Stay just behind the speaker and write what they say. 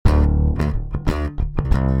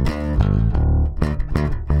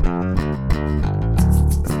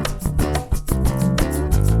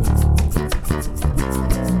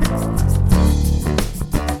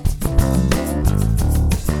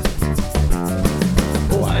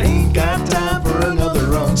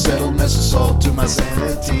mess of salt to my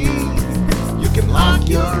sanity. You can lock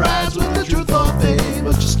your eyes with the truth all day,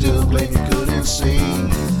 but you still claim you couldn't see.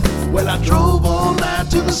 Well, I drove all night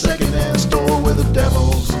to the second-hand store where the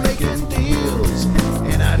devil's making deals,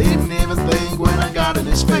 and I didn't even think when I got in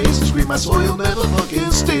his face to scream, my soul, you'll never fucking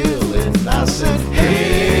steal. And I said,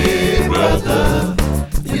 hey, brother,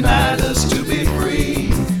 unite us to be free.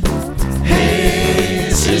 Hey,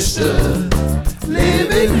 sister,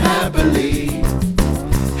 living happily.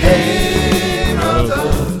 Hey,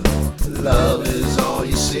 brother, love is all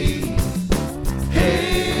you see.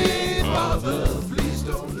 Hey, father, please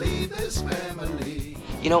don't leave this family.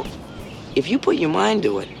 You know, if you put your mind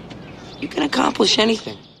to it, you can accomplish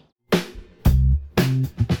anything.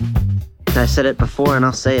 I said it before and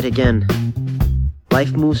I'll say it again.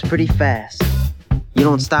 Life moves pretty fast. You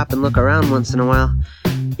don't stop and look around once in a while,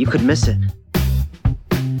 you could miss it.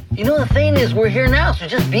 You know, the thing is, we're here now, so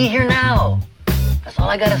just be here now. That's all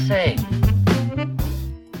I gotta say.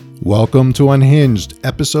 Welcome to Unhinged,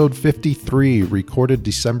 episode 53, recorded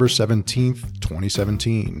December 17th,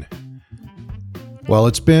 2017. Well,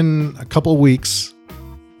 it's been a couple weeks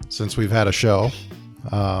since we've had a show.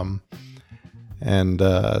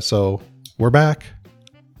 So we're back.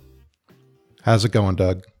 How's it going,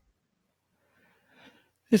 Doug?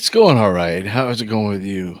 It's going all right. How is it going with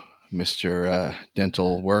you, Mr.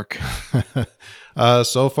 Dental Work?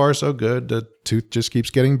 So far, so good. The tooth just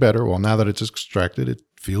keeps getting better. Well, now that it's extracted, it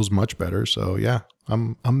feels much better. So yeah,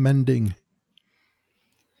 I'm mending.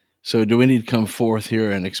 So do we need to come forth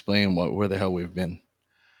here and explain where the hell we've been?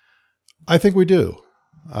 I think we do.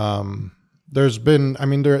 There have been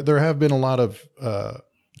a lot of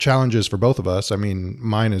challenges for both of us. I mean,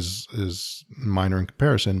 mine is minor in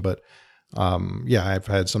comparison, but I've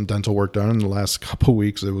had some dental work done in the last couple of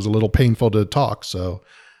weeks. It was a little painful to talk, so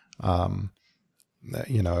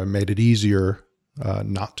it made it easier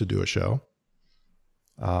not to do a show.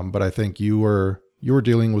 But I think you were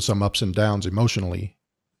dealing with some ups and downs emotionally.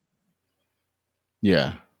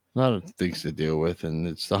 Yeah, a lot of things to deal with, and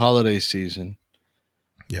it's the holiday season.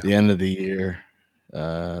 Yeah. The end of the year,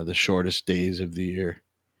 the shortest days of the year.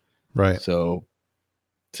 Right. So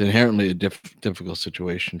it's inherently a difficult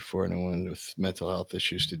situation for anyone with mental health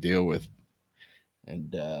issues to deal with.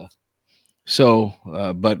 And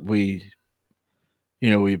but we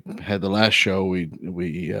had the last show, we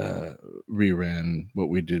reran what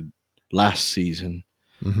we did last season,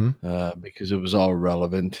 because it was all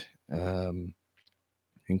relevant,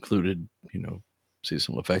 included,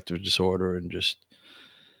 seasonal affective disorder and just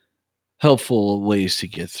helpful ways to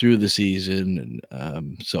get through the season.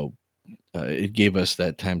 And it gave us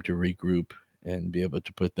that time to regroup and be able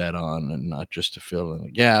to put that on, and not just to fill in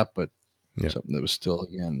a gap, but something that was still,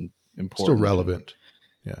 again, important. Still relevant.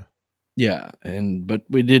 Yeah. Yeah. But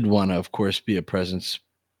we did want to, of course,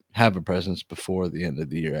 have a presence before the end of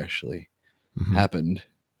the year actually happened.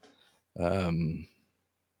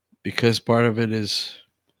 Because part of it is,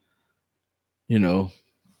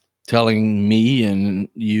 telling me and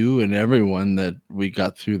you and everyone that we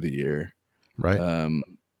got through the year. Right.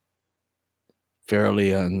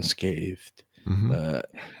 Fairly unscathed,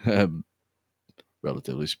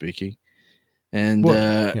 relatively speaking, and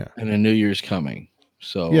a new year's coming.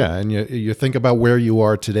 So yeah, and you think about where you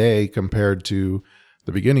are today compared to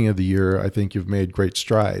the beginning of the year. I think you've made great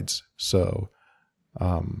strides. So,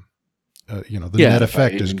 the net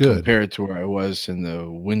effect is good compared to where I was in the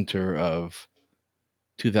winter of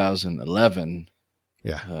 2011.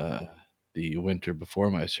 Yeah, the winter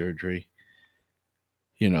before my surgery.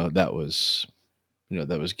 That was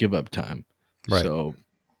give up time. Right. So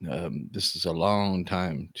this is a long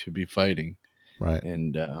time to be fighting. Right.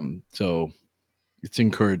 And so it's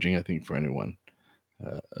encouraging, I think, for anyone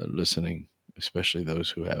listening, especially those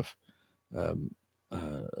who have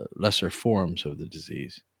lesser forms of the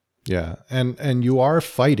disease. Yeah. And you are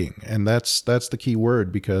fighting, and that's the key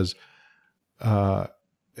word, because not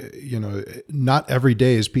every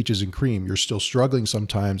day is peaches and cream. You're still struggling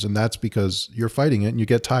sometimes, and that's because you're fighting it and you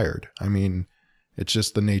get tired. I mean, it's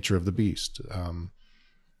just the nature of the beast.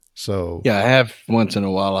 So yeah, I have once in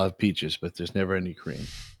a while I have peaches, but there's never any cream.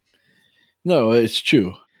 No, it's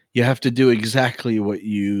true. You have to do exactly what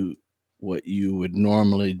you would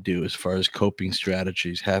normally do as far as coping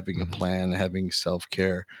strategies, having a plan, having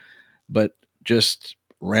self-care, but just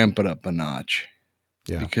ramp it up a notch.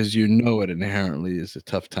 Yeah. Because it inherently is a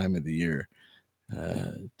tough time of the year.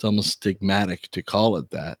 It's almost stigmatic to call it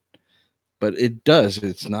that, but it does.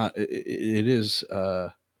 It's not. It is.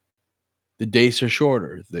 The days are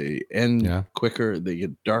shorter. They end quicker. They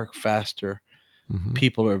get dark faster.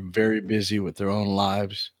 People are very busy with their own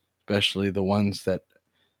lives, especially the ones that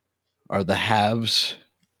are the haves.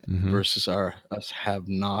 versus us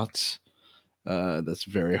have-nots. That's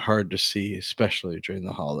very hard to see, especially during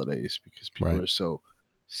the holidays, because people Right. are so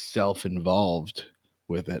self-involved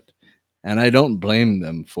with it. And I don't blame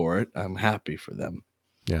them for it. I'm happy for them,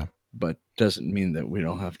 Yeah. but doesn't mean that we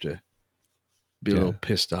don't have to be a Yeah. little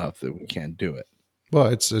pissed off that we can't do it. Well,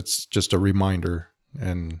 it's just a reminder,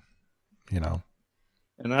 and you know,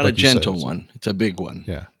 And not like a you said, gentle one. It's a big one.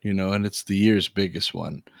 Yeah. And it's the year's biggest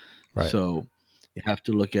one. Right. So you have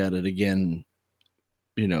to look at it again,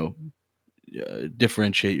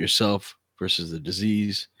 differentiate yourself versus the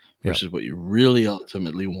disease versus what you really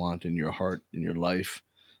ultimately want in your heart, in your life.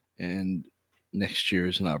 And next year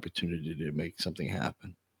is an opportunity to make something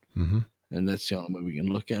happen. And that's the only way we can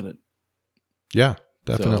look at it. Yeah,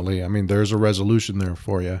 definitely. I mean, there's a resolution there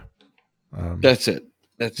for you. That's it.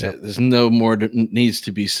 That's it. There's no more that needs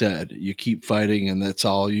to be said. You keep fighting, and that's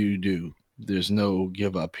all you do. There's no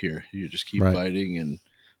give up here. You just keep fighting, and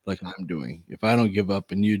like I'm doing. If I don't give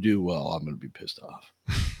up and you do, well, I'm going to be pissed off.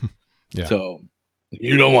 So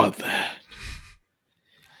you don't want that.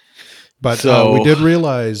 But we did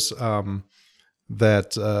realize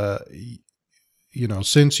that,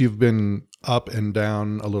 since you've been up and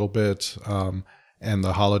down a little bit, and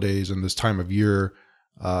the holidays and this time of year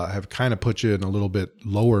have kind of put you in a little bit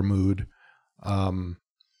lower mood,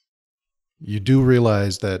 you do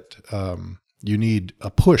realize that you need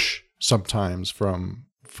a push sometimes from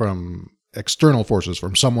external forces,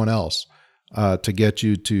 from someone else, to get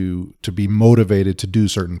you to be motivated to do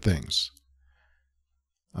certain things.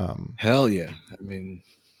 Hell yeah. I mean,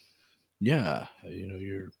 yeah,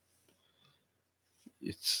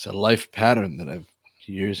 it's a life pattern that I've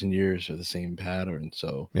years and years of the same pattern.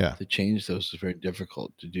 So to change those is very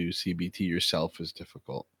difficult. To do CBT yourself is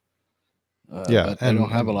difficult. But I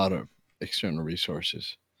don't have a lot of external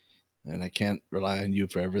resources, and I can't rely on you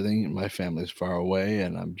for everything. My family's far away,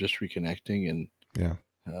 and I'm just reconnecting, and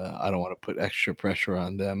I don't want to put extra pressure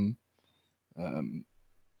on them.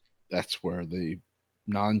 That's where the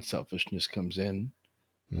non-selfishness comes in,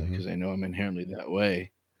 because I know I'm inherently that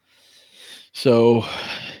way. So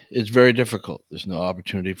it's very difficult. There's no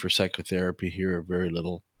opportunity for psychotherapy here, or very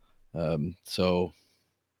little. So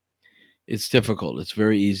it's difficult. It's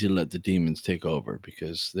very easy to let the demons take over,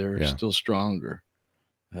 because they're still stronger,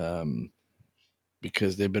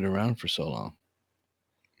 because they've been around for so long.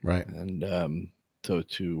 Right. And so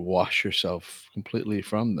to wash yourself completely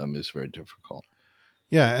from them is very difficult.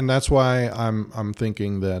 Yeah, and that's why I'm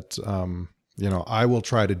thinking that I will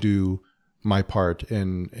try to do my part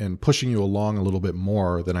in pushing you along a little bit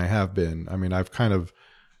more than I have been. I mean, I've kind of,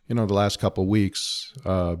 the last couple of weeks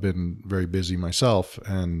been very busy myself,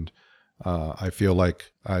 and I feel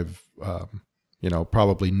like I've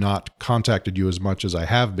probably not contacted you as much as I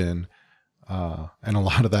have been, and a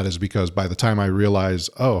lot of that is because by the time I realize,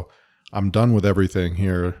 oh, I'm done with everything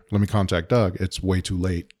here, let me contact Doug, it's way too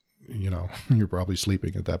late. You're probably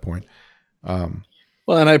sleeping at that point.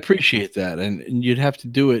 Well, and I appreciate that. And you'd have to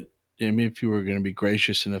do it. I mean, if you were going to be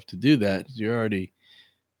gracious enough to do that, you're already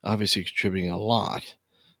obviously contributing a lot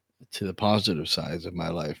to the positive sides of my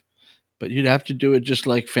life. But you'd have to do it just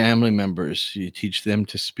like family members. You teach them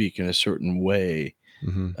to speak in a certain way.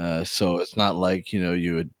 So it's not like,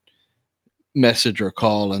 you would message or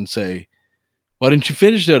call and say, why didn't you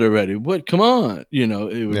finish that already? What? Come on.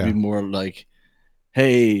 It would be more like,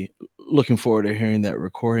 hey, looking forward to hearing that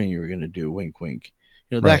recording you were going to do, wink, wink,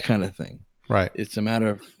 that kind of thing. Right. It's a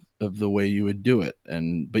matter of the way you would do it.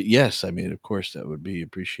 But yes, I mean, of course that would be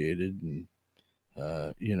appreciated. And,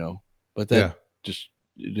 but that just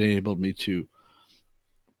enabled me to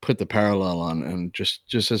put the parallel on, and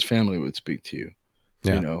just as family would speak to you,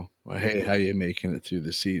 hey, how you making it through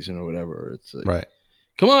the season or whatever. It's like, right.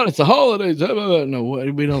 Come on, it's the holidays. No,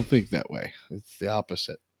 we don't think that way. It's the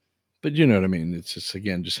opposite. But you know what I mean? It's just,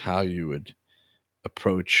 again, just how you would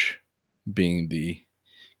approach being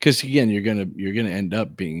because again, you're going to end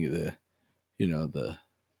up being the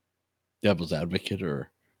devil's advocate, or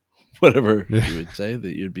whatever you would say,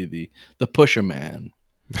 that you'd be the pusher man,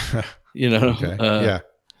 Okay.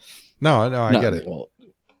 No, I get it. Well,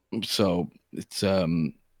 so it's,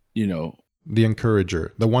 the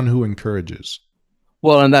encourager, the one who encourages.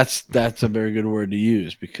 Well, and that's a very good word to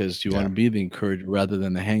use, because you want to be the encourager rather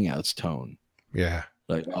than the hangouts tone. Yeah.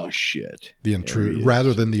 Like, oh shit. The intruder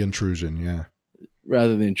rather than the intrusion. Yeah. Rather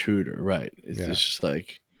than the intruder. Right. It's just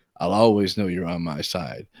like, I'll always know you're on my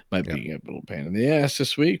side. Might be a little pain in the ass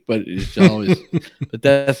this week, but it's always, but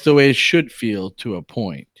that's the way it should feel to a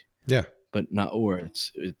point. Yeah. But not where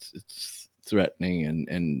it's threatening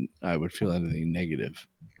and I would feel anything negative.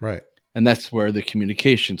 Right. And that's where the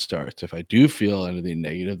communication starts. If I do feel anything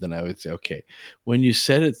negative, then I would say, okay, when you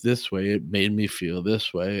said it this way, it made me feel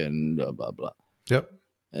this way, and blah, blah, blah. Yep.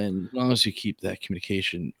 And as long as you keep that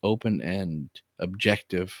communication open and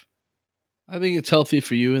objective, I think it's healthy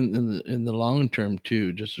for you in the long term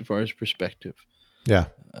too, just as far as perspective. Yeah.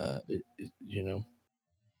 You know.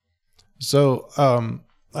 So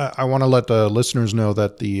I want to let the listeners know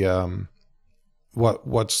that the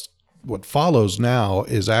what follows now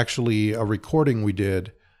is actually a recording we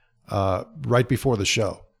did right before the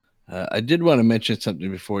show. I did want to mention something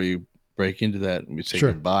before you break into that and we say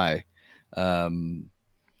Sure. goodbye.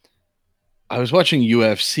 I was watching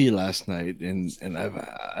UFC last night, and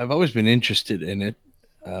I've always been interested in it,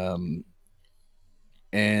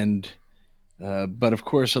 but of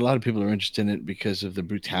course, a lot of people are interested in it because of the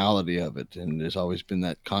brutality of it, and there's always been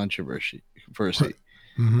that controversy.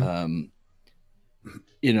 Mm-hmm.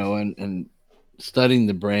 You know, and studying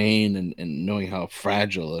the brain and knowing how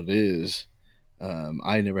fragile it is.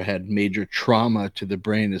 I never had major trauma to the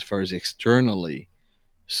brain as far as externally,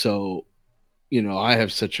 so. You know, I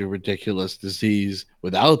have such a ridiculous disease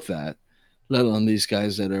without that, let alone these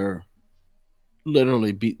guys that are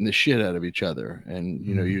literally beating the shit out of each other. And,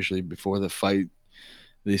 you know, usually before the fight,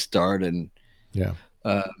 they start and, Yeah.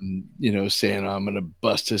 You know, saying, I'm going to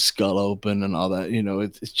bust his skull open and all that. You know,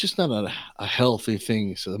 it's just not a healthy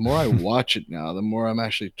thing. So the more I watch it now, the more I'm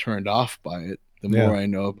actually turned off by it, the more I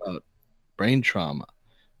know about brain trauma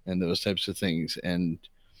and those types of things. And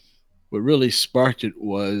what really sparked it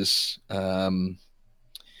was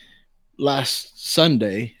last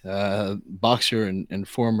Sunday, boxer and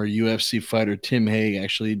former UFC fighter Tim Hague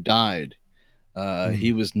actually died.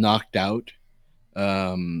 He was knocked out,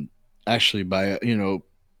 actually by, you know,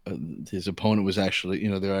 his opponent was actually, you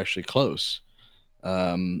know, they're actually close.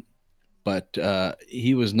 But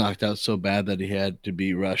he was knocked out so bad that he had to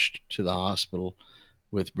be rushed to the hospital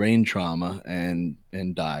with brain trauma and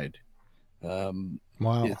died.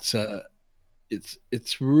 Wow.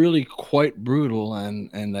 It's really quite brutal,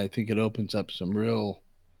 and I think it opens up some real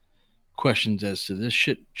questions as to this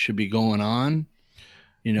shit should be going on,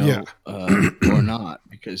 you know, or not,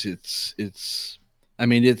 because it's I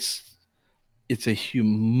mean it's a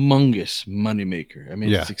humongous moneymaker. I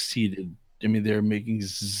mean, it's exceeded. I mean, they're making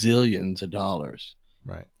zillions of dollars,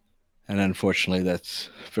 right? And unfortunately, that's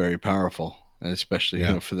very powerful. And especially, you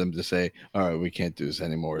know, for them to say, all right, we can't do this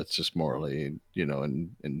anymore. It's just morally, you know,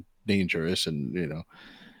 and dangerous. And, you know,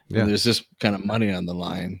 when there's this kind of money on the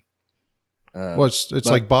line. Well, it's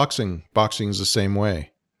like boxing. Boxing is the same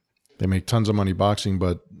way. They make tons of money boxing,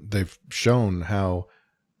 but they've shown how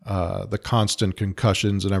the constant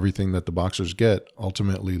concussions and everything that the boxers get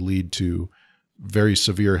ultimately lead to very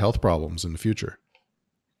severe health problems in the future.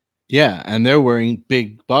 Yeah, and they're wearing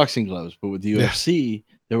big boxing gloves, but with the UFC,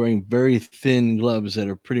 they're wearing very thin gloves that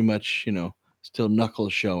are pretty much, you know, still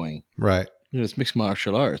knuckles showing. Right. You know, it's mixed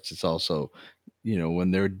martial arts. It's also, you know, when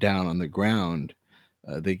they're down on the ground,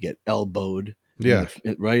 they get elbowed. Yeah.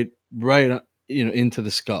 Right, you know, into the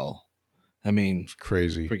skull. I mean, it's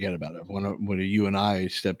crazy. Forget about it. When you and I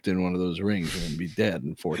stepped in one of those rings, we're going to be dead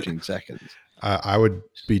in 14 seconds. I would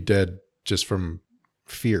be dead just from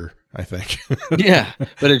fear, I think. Yeah,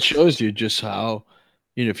 but it shows you just how,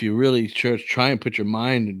 you know, if you really try and put your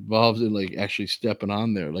mind involved in like actually stepping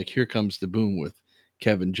on there, like Here Comes the Boom with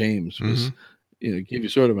Kevin James was, you know, give you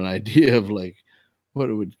sort of an idea of like what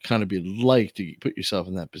it would kind of be like to put yourself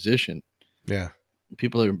in that position. Yeah.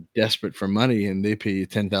 People are desperate for money and they pay you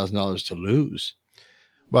 $10,000 to lose.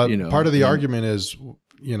 But you know, part of the argument is,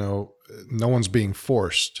 you know, no one's being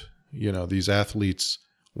forced. You know, these athletes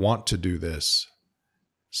want to do this.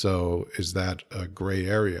 So is that a gray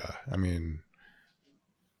area? I mean,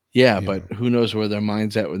 yeah, but who knows where their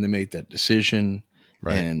mind's at when they make that decision.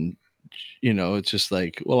 Right. And, you know, it's just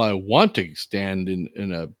like, well, I want to stand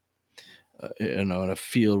in a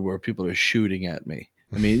field where people are shooting at me.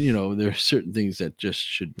 I mean, you know, there are certain things that just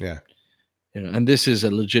should, you know, and this is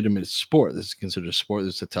a legitimate sport. This is considered a sport.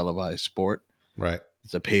 This is a televised sport. Right.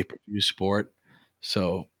 It's a pay-per-view sport.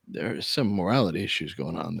 So there are some morality issues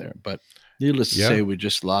going on there. But needless to say, we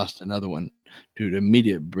just lost another one due to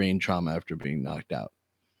immediate brain trauma after being knocked out.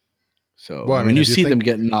 So when you see them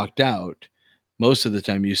get knocked out, most of the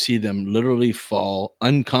time you see them literally fall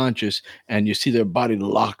unconscious and you see their body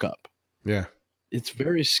lock up. Yeah. It's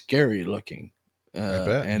very scary looking. I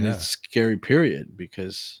bet, and it's scary, period,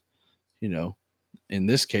 because, you know, in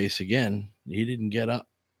this case, again, he didn't get up.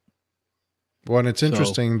 Well, and it's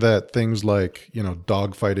interesting that things like, you know,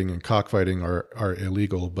 dog fighting and cockfighting are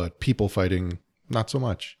illegal, but people fighting, not so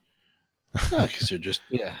much. Because they're just,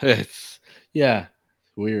 it's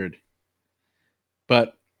weird.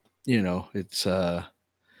 But it's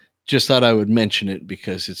just thought I would mention it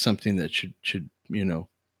because it's something that should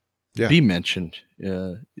Yeah, be mentioned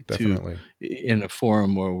definitely. in a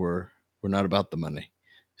forum where we're not about the money.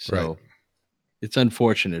 Right. So it's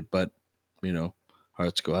unfortunate, but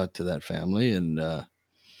hearts go out to that family. And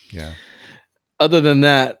Yeah. other than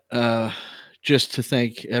that, just to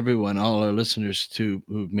thank everyone, all our listeners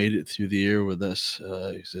who've made it through the year with us.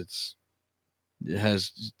 'Cause it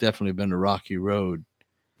has definitely been a rocky road,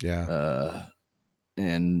 Yeah. uh,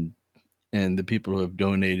 and the people who have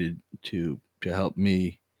donated to help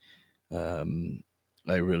me.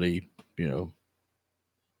 I really, from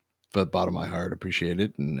the bottom of my heart, appreciate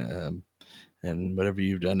it, and whatever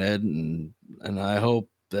you've done, Ed, and I hope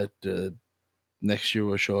that next year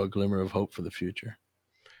will show a glimmer of hope for the future.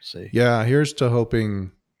 See, Yeah. Here's to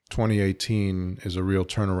hoping 2018 is a real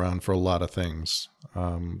turnaround for a lot of things.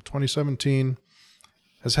 2017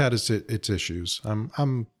 has had its issues.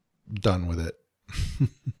 I'm done with it. I'm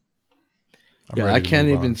yeah, I ready to can't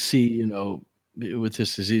move even on. see, with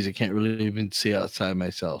this disease, I can't really even see outside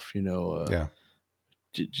myself. Yeah.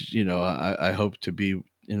 I hope to be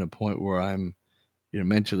in a point where I'm,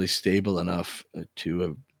 mentally stable enough to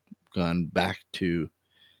have gone back to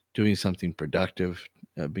doing something productive,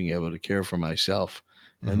 being able to care for myself,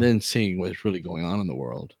 and Hmm. then seeing what's really going on in the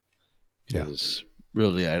world. Yeah. Because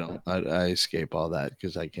really, I escape all that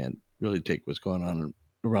because I can't really take what's going on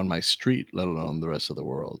around my street, let alone the rest of the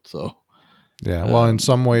world. So, Yeah. Well, in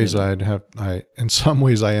some you ways, know, in some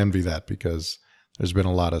ways, I envy that because there's been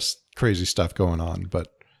a lot of crazy stuff going on.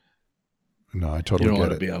 But no, I you totally don't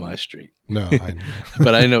want get to it. be on my street, No,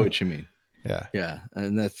 but I know what you mean. yeah. Yeah,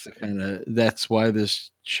 and that's why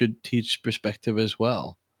this should teach perspective as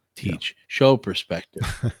well. Yeah. Show perspective.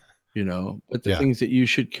 But the Yeah. things that you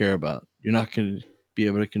should care about. You're not going to be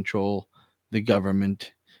able to control the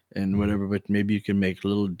government and Mhm. whatever, but maybe you can make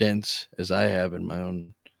little dents, as I have in my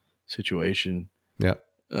own situation. Yeah.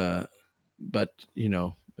 Uh, but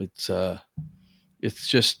it's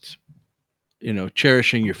just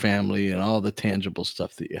cherishing your family and all the tangible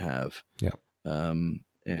stuff that you have, Yeah.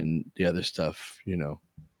 and the other stuff. You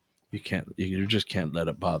just can't let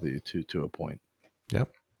it bother you to a point.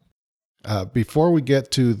 Yep. Before we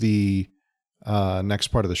get to the next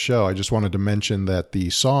part of the show, I just wanted to mention that the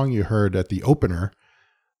song you heard at the opener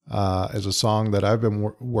is a song that I've been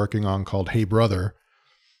working on called "Hey Brother,"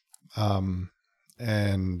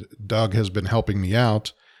 and Doug has been helping me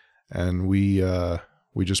out, and we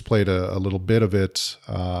just played a little bit of it.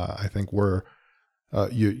 I think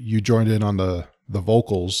you joined in on the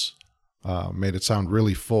vocals, made it sound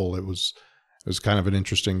really full. It was kind of an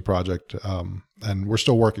interesting project, and we're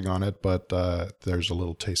still working on it, but there's a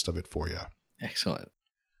little taste of it for you. Excellent.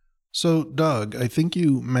 So, Doug, I think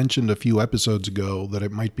you mentioned a few episodes ago that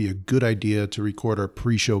it might be a good idea to record our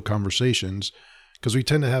pre-show conversations because we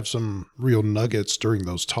tend to have some real nuggets during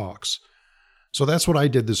those talks. So that's what I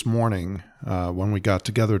did this morning when we got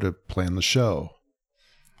together to plan the show.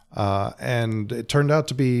 And it turned out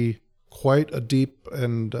to be quite a deep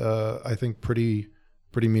and I think pretty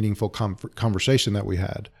meaningful conversation that we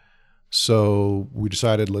had. So we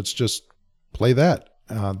decided let's just play that.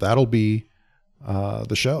 That'll be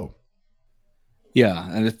the show. Yeah,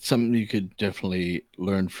 and it's something you could definitely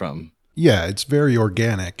learn from. Yeah, it's very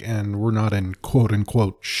organic and we're not in quote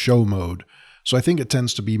unquote show mode. So I think it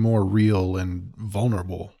tends to be more real and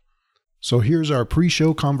vulnerable. So here's our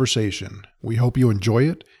pre-show conversation. We hope you enjoy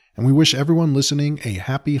it, and we wish everyone listening a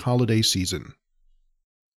happy holiday season.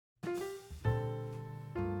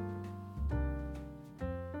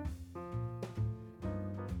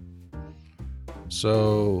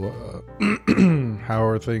 So, how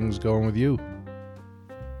are things going with you?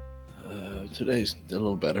 Today's a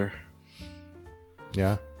little better.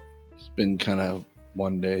 Yeah. It's been kind of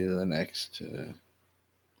one day to the next.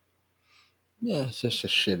 Yeah, it's just a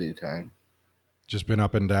shitty time. Just been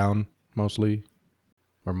up and down mostly,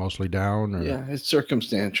 or mostly down, or Yeah, it's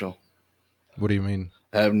circumstantial. what do you mean?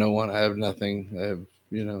 I have no one. I have nothing. I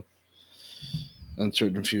have,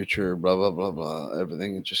 uncertain future, blah, blah, blah, blah.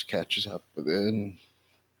 Everything, it just catches up with it. And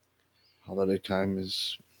holiday time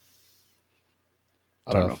is,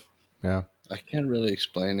 I don't know. Tough. Yeah. I can't really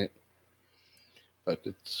explain it. But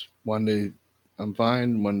it's one day I'm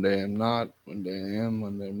fine, one day I'm not, one day I am,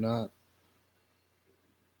 one day I'm not.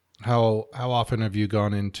 How often have you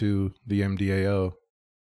gone into the MDAO?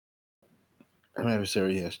 I was there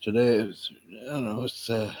yesterday. I don't know, it's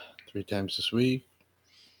 3 times this week.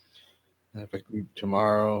 I have a group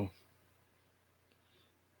tomorrow.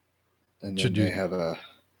 And then they have an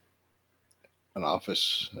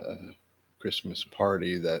office Christmas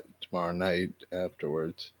party that tomorrow night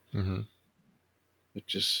afterwards. Mm-hmm. It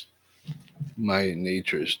just my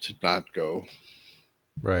nature is to not go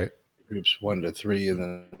Right. groups 1 to 3, and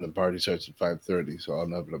then the party starts at 5:30. So I'll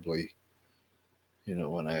inevitably,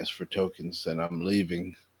 when I ask for tokens, then I'm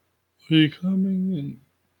leaving. Are you coming? And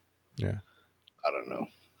Yeah. I don't know.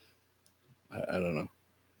 I don't know.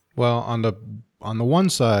 Well, on the one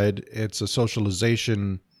side, it's a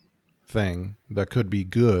socialization thing that could be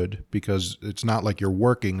good because it's not like you're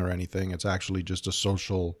working or anything. It's actually just a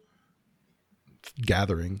social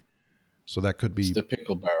gathering. So that could It's be. the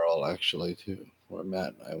Pickle Barrel, actually, too, where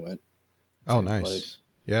Matt and I went. Oh, Same nice. place.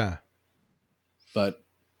 Yeah. But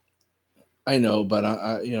I know, but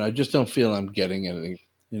I just don't feel I'm getting anything.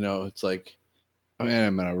 It's like, I mean,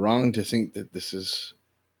 am I wrong to think that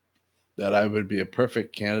I would be a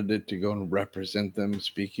perfect candidate to go and represent them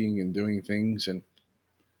speaking and doing things, and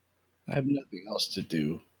I have nothing else to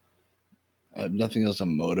do. I have nothing else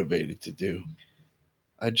I'm motivated to do.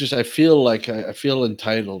 I feel like I feel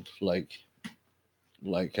entitled, like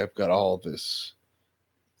I've got all this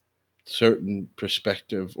certain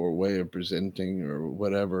perspective or way of presenting or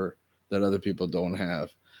whatever that other people don't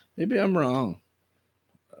have. Maybe I'm wrong,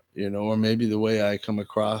 or maybe the way I come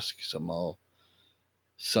across, because I'm all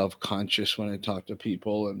self-conscious when I talk to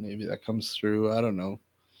people, and maybe that comes through. I don't know.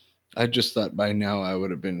 I just thought by now I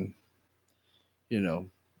would have been,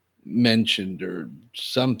 mentioned or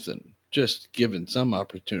something, just given some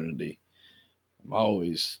opportunity. I'm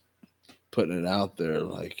always putting it out there,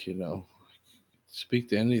 like, speak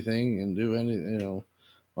to anything and do anything,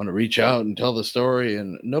 want to reach out and tell the story,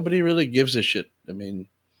 and nobody really gives a shit. I mean,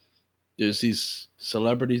 there's these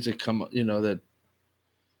celebrities that that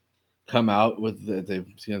come out with they've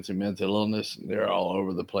seen some mental illness, and they're all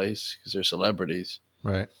over the place because they're celebrities.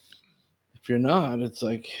 Right. If you're not, it's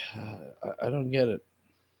like, I don't get it.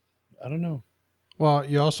 I don't know. Well,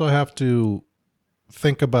 you also have to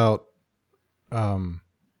think about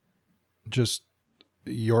just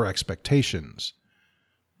your expectations.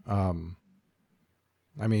 I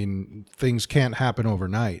mean, things can't happen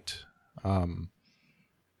overnight. And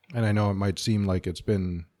I know it might seem like it's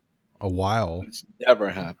been a while. It's never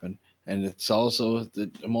happened, and it's also that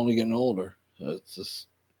I'm only getting older. So it's just,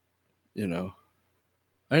 I know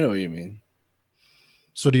what you mean.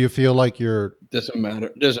 So do you feel like you're... Doesn't matter.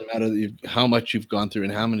 It doesn't matter how much you've gone through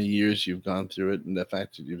and how many years you've gone through it, and the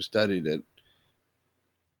fact that you've studied it.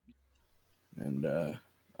 And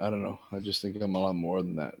I don't know. I just think I'm a lot more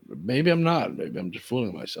than that. Maybe I'm not. Maybe I'm just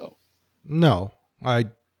fooling myself. No, I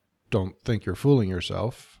don't think you're fooling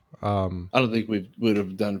yourself. I don't think we would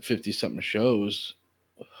have done 50 something shows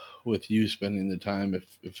with you spending the time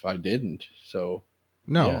if I didn't. So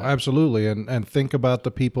no, yeah. Absolutely. And think about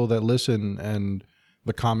the people that listen and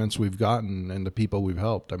the comments we've gotten and the people we've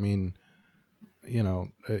helped. I mean, you're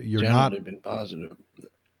generally been positive.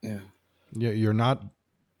 Yeah. You're not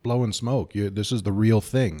blowing smoke. This is the real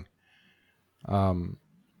thing. And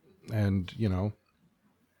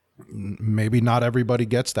maybe not everybody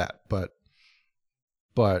gets that, but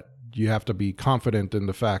you have to be confident in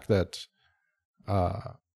the fact that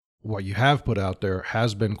what you have put out there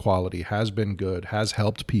has been quality, has been good, has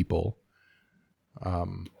helped people.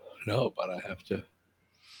 No, but I have to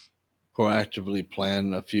proactively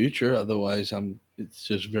plan a future. Otherwise, it's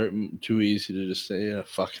just too easy to just say, yeah,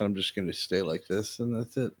 fuck it, I'm just going to stay like this, and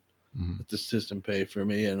that's it. Mm-hmm. Let the system pay for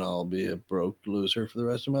me, and I'll be a broke loser for the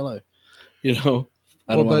rest of my life. I don't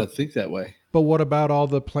want to think that way. But what about all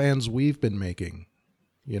the plans we've been making?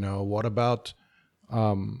 What about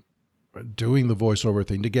doing the voiceover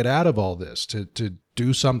thing to get out of all this, to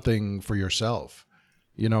do something for yourself?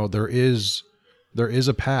 There is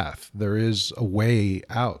a path. There is a way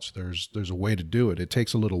out. There's a way to do it. It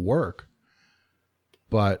takes a little work,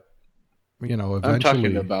 but eventually. I'm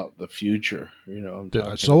talking about the future.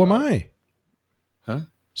 So am I. Huh?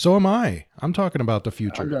 So am I. I'm talking about the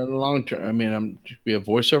future. Long term. I mean, I'm to be a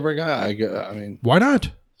voiceover guy. I mean, why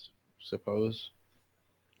not? Suppose.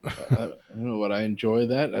 I don't know what I enjoy.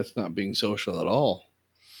 That's not being social at all.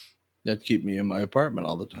 That'd keep me in my apartment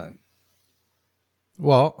all the time.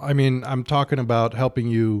 Well, I mean, I'm talking about helping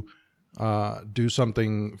you do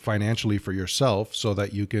something financially for yourself so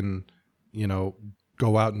that you can,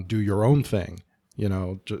 go out and do your own thing,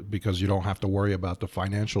 because you don't have to worry about the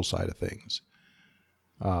financial side of things.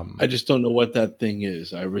 I just don't know what that thing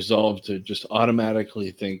is. I resolved to just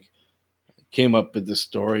automatically came up with this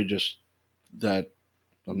story just that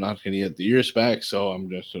I'm not going to get the years back, so I'm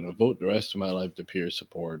just going to devote the rest of my life to peer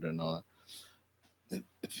support and all that.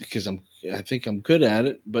 Because I think I'm good at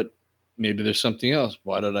it, but maybe there's something else.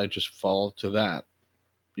 Why did I just fall to that?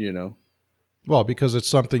 Well, because it's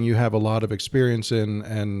something you have a lot of experience in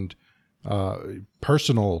and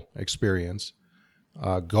personal experience.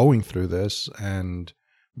 going through this, and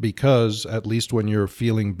because at least when you're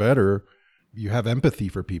feeling better, you have empathy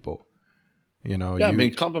for people. You know, Yeah, I'm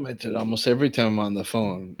being complimented almost every time I'm on the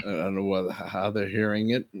phone. I don't know how they're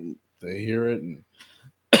hearing it. And they hear it,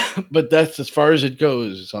 but that's as far as it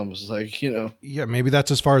goes. It's almost like, yeah, maybe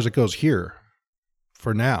that's as far as it goes here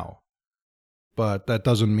for now, but that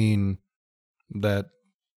doesn't mean that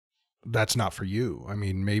that's not for you. I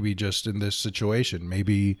mean, maybe just in this situation,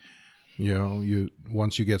 maybe, you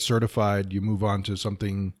once you get certified, you move on to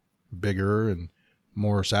something bigger and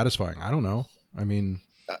more satisfying. I don't know. I mean,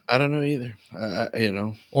 I don't know either.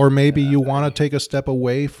 Or maybe you want to take a step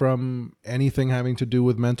away from anything having to do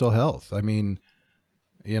with mental health. I mean,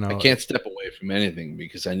 I can't step away from anything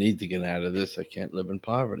because I need to get out of this. I can't live in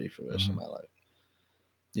poverty for the rest of my life.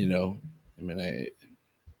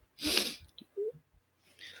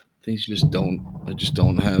 Things just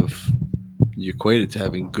don't have, you equate it to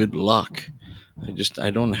having good luck.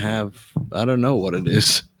 I don't know what it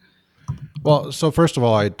is. Well, so first of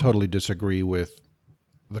all, I totally disagree with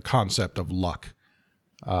the concept of luck,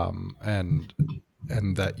 and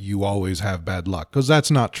that you always have bad luck, because that's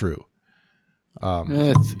not true. I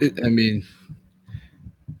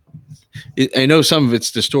know some of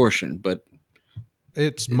it's distortion, but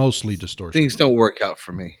it's mostly distortion. Things don't work out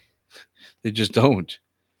for me. They just don't.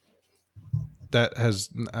 There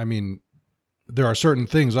are certain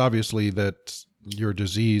things, obviously, that your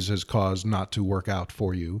disease has caused not to work out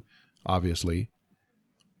for you, obviously.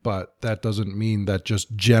 But that doesn't mean that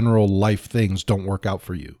just general life things don't work out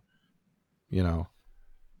for you.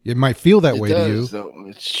 It might feel that way to you. Though.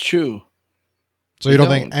 It's true. So you don't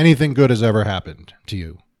think anything good has ever happened to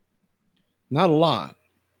you? Not a lot.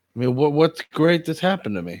 I mean, what's great that's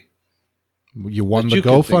happened to me? You won the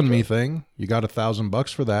GoFundMe thing. You got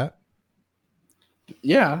 $1,000 for that.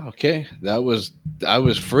 Yeah. Okay. I was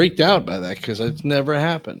freaked out by that because it's never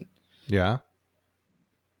happened. Yeah.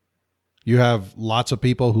 You have lots of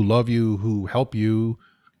people who love you, who help you,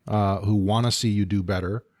 who want to see you do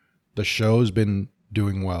better. The show's been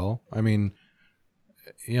doing well. I mean,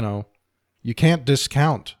 you can't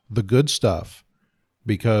discount the good stuff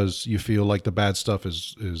because you feel like the bad stuff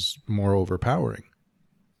is more overpowering.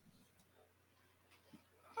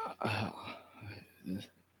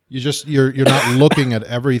 You're not looking at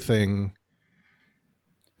everything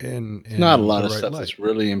in not a lot of right stuff light. That's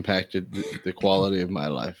really impacted the quality of my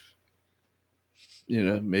life.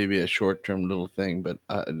 Maybe a short-term little thing, but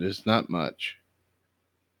there's not much.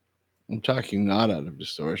 I'm talking not out of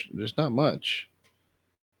distortion. There's not much.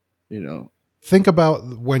 Think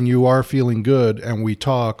about when you are feeling good and we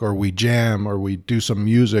talk or we jam or we do some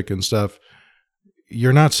music and stuff.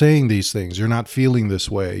 You're not saying these things. You're not feeling this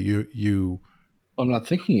way. I'm not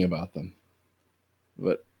thinking about them.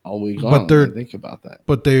 But all week long, I think about that.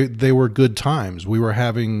 But they were good times. We were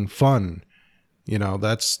having fun.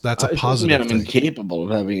 That's a positive thing. I'm incapable of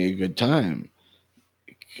having a good time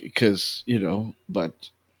because, but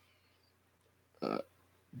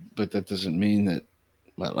that doesn't mean that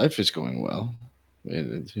my life is going well.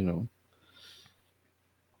 I'm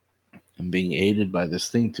being aided by this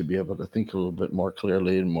thing to be able to think a little bit more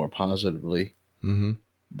clearly and more positively. Mm-hmm.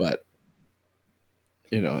 But,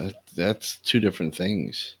 that's two different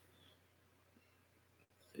things.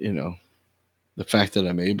 The fact that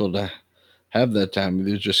I'm able to have that time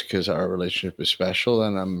is just because our relationship is special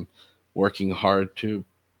and I'm working hard to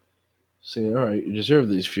say, all right, you deserve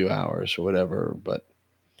these few hours or whatever. But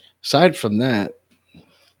aside from that,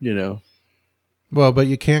 Well, but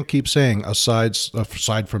you can't keep saying aside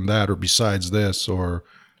from that or besides this or,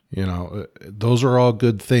 those are all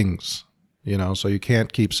good things, so you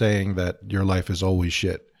can't keep saying that your life is always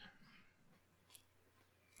shit.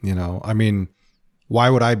 Why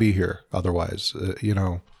would I be here otherwise?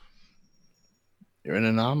 You're an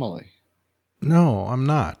anomaly. No, I'm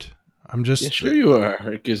not. I'm just... Yeah, sure you are,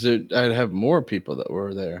 because I'd have more people that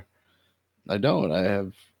were there. I don't. I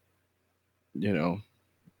have,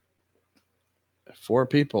 4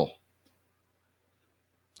 people.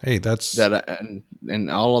 Hey, that's...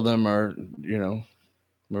 And all of them are,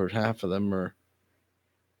 or half of them are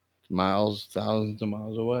thousands of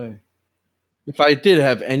miles away. If I did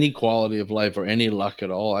have any quality of life or any luck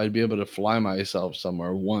at all, I'd be able to fly myself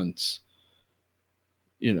somewhere once.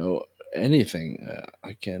 Anything.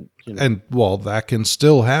 I can't. And well, that can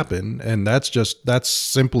still happen, and that's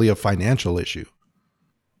simply a financial issue.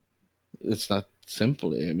 It's not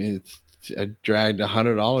simply. I mean, I dragged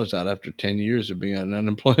 $100 out after 10 years of being on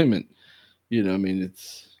unemployment.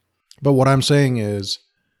 It's. But what I'm saying is,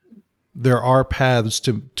 there are paths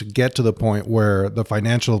to get to the point where the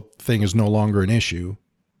financial thing is no longer an issue,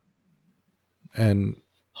 and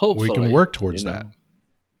hopefully we can work towards that.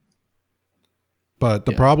 But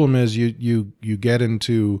the problem is you get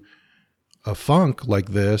into a funk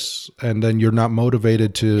like this, and then you're not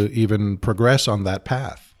motivated to even progress on that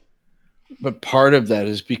path. But part of that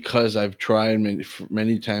is because I've tried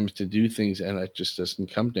many times to do things, and it just doesn't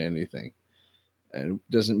come to anything. And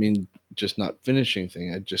it doesn't mean just not finishing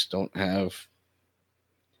thing. I just don't have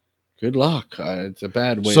good luck. It's a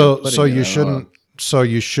bad way of putting it. So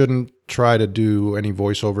you shouldn't try to do any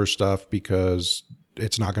voiceover stuff because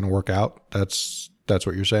it's not going to work out. That's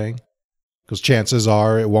what you're saying? Because chances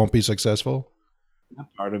are it won't be successful.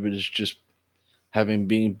 Part of it is just having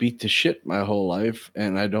been beat to shit my whole life,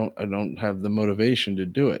 and I don't have the motivation to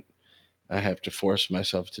do it. I have to force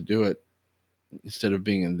myself to do it instead of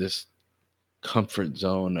being in this comfort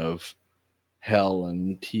zone of hell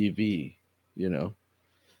and TV,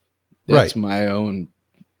 That's my own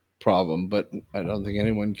problem, but I don't think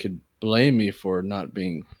anyone could blame me for not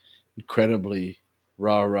being incredibly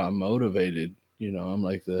rah motivated. I'm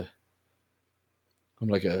like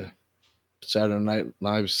a Saturday Night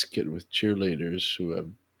Live skit with cheerleaders who have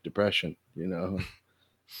depression,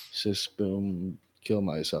 sis boom, kill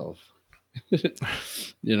myself.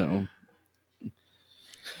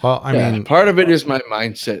 Well, I mean, part of it is my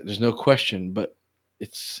mindset. There's no question, but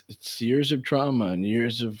it's years of trauma and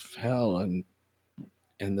years of hell and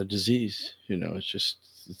the disease.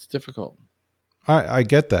 It's difficult. I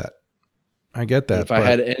get that. If I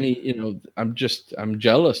had any, I'm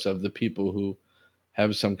jealous of the people who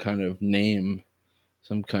have some kind of name,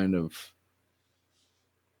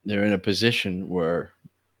 they're in a position where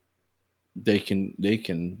they can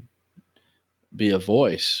be a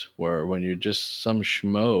voice, where when you're just some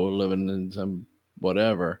schmo living in some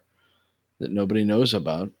whatever that nobody knows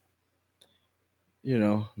about, in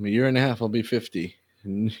a year and a half I'll be 50,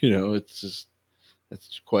 and it's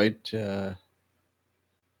quite it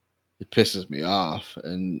pisses me off,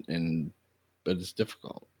 but it's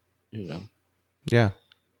difficult, Yeah.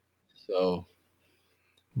 So,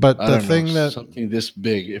 but the thing that something this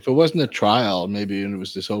big, if it wasn't a trial, maybe, and it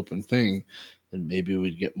was this open thing, then maybe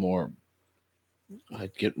we'd get more.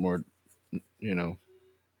 I'd get more,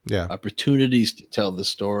 opportunities to tell the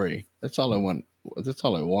story. That's all I want. That's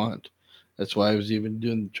all I want. That's why I was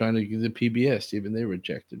even trying to get the PBS. Even they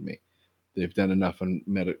rejected me. They've done enough on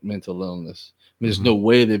mental illness. I mean, there's no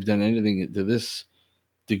way they've done anything to this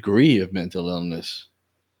degree of mental illness.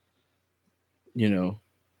 Yeah.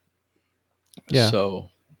 So,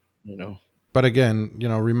 But again,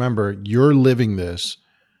 remember, you're living this.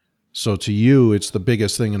 So to you, it's the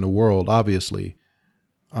biggest thing in the world, obviously.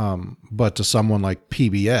 But to someone like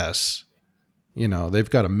PBS, they've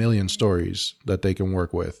got a million stories that they can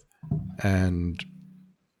work with, and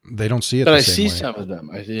they don't see it. But I see some of them.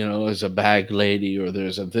 There's a bag lady, or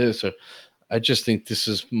there's a this, or I just think this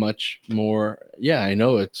is much more. Yeah, I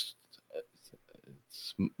know it's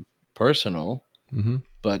personal,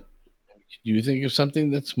 but do you think of something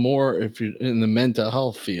that's more, if you're in the mental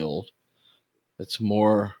health field, that's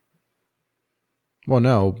more? Well,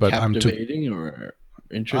 no, but captivating or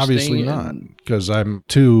interesting? Obviously not, because I'm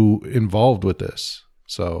too involved with this.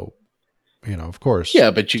 So, of course. Yeah,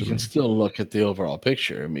 but you can still look at the overall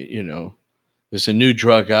picture. I mean, there's a new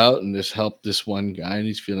drug out, and this helped this one guy, and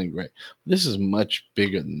he's feeling great. This is much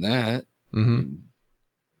bigger than that. The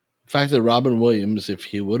fact that Robin Williams, if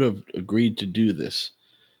he would have agreed to do this,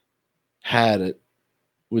 had it,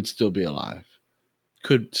 would still be alive.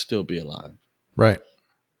 Could still be alive. Right.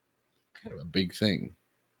 Kind of a big thing.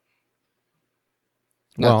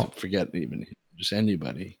 Not to forget even just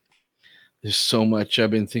anybody. There's so much.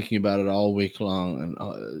 I've been thinking about it all week long, and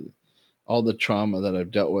all the trauma that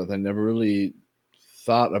I've dealt with. I never really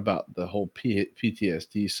thought about the whole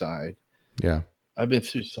PTSD side. Yeah. I've been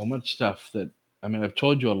through so much stuff that, I've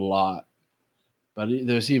told you a lot, but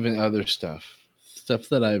there's even other stuff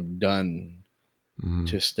that I've done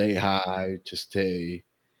to stay high, to stay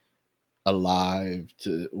alive,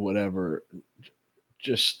 to whatever.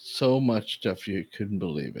 Just so much stuff you couldn't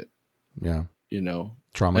believe it. Yeah.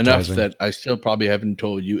 Traumatizing. Enough that I still probably haven't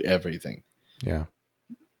told you everything. Yeah.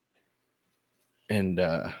 And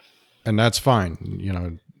that's fine.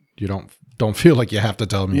 You don't feel like you have to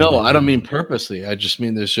tell me. No, I don't mean purposely. I just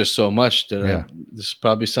mean there's just so much that this is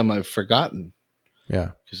probably some I've forgotten.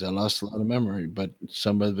 Yeah. Because I lost a lot of memory, but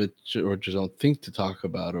some of it, or just don't think to talk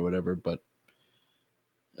about or whatever. But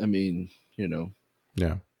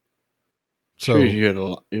Yeah. So sure,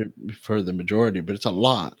 you've heard the majority, but it's a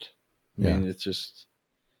lot. I mean, it's just,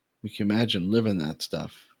 we can imagine living that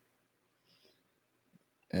stuff.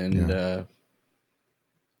 And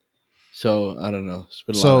so I don't know. It's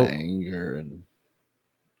been a lot of anger and.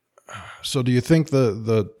 So do you think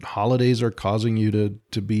the holidays are causing you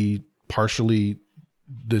to be partially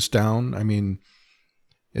this down? I mean,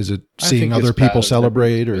 is it I seeing think it's other bad. people It's never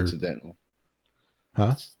celebrate or, coincidental.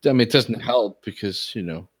 huh? I mean, it doesn't help because, you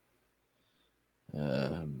know,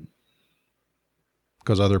 um,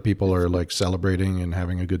 Because other people are like celebrating and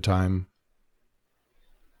having a good time.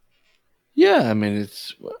 yeah, I mean,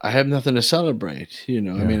 I have nothing to celebrate, you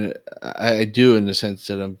know. I Yeah. mean, I do in the sense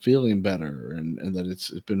that I'm feeling better and that it's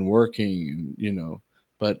been working, and, you know,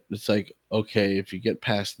 but it's like, okay, if you get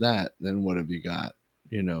past that, then what have you got,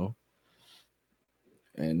 you know?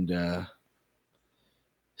 And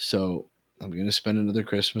so I'm going to spend another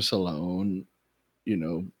Christmas alone, you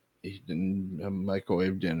know, eating a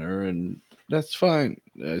microwave dinner, and that's fine.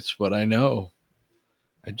 That's what I know.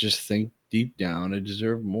 I just think deep down I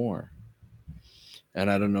deserve more. And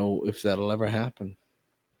I don't know if that'll ever happen.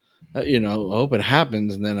 You know, I hope it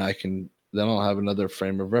happens, and then I'll have another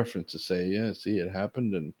frame of reference to say, yeah, see, it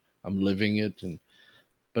happened, and I'm living it. And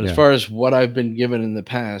but as Yeah. far as what I've been given in the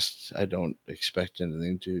past, I don't expect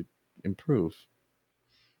anything to improve.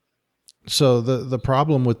 So the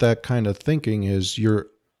problem with that kind of thinking is you're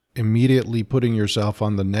immediately putting yourself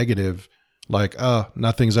on the negative, like, oh,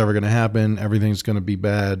 nothing's ever going to happen. Everything's going to be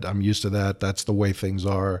bad. I'm used to that. That's the way things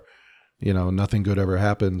are. You know, nothing good ever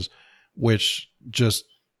happens, which just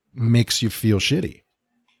makes you feel shitty.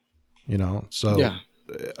 You know, so Yeah.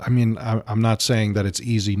 I mean, I'm not saying that it's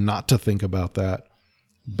easy not to think about that,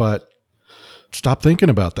 but stop thinking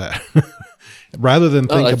about that. Rather than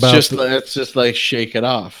Oh, think it's about just it's just like shake it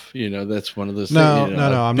off. You know, that's one of those No, things. You no,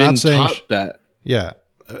 know, no, I've I'm been not saying taught that yeah,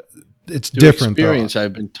 it's through different though. experience.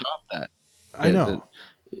 I've been taught that I that know.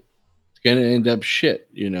 it's gonna end up shit.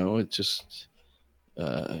 You know, it's just.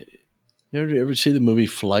 You ever see the movie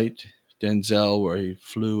Flight? Denzel, where he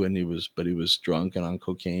flew and he was drunk and on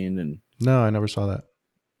cocaine, and No, I never saw that.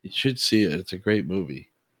 you should see it. It's a great movie.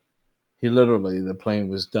 He literally, the plane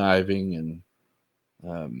was diving,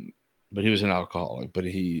 and but he was an alcoholic, but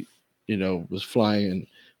he, you know, was flying, and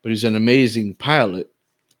but he's an amazing pilot.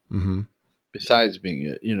 Mm-hmm. Besides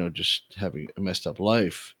being, you know, just having a messed up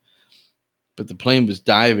life, but the plane was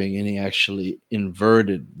diving, and he actually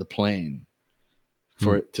inverted the plane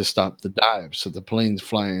for it to stop the dive. So the plane's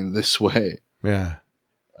flying this way, Yeah.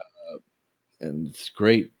 and it's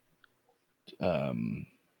great.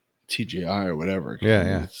 TGI or whatever.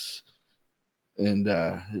 Yeah,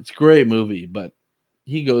 yeah. It's a great movie, but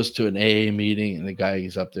he goes to an AA meeting, and the guy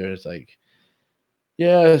is up there. It's like,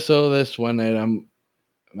 yeah, so this one night I'm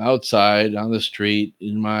outside on the street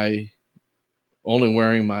in my only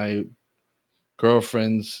wearing my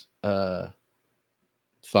girlfriend's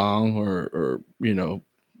thong or you know,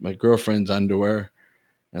 my girlfriend's underwear,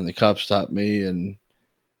 and the cop stopped me, and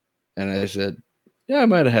I said, yeah, I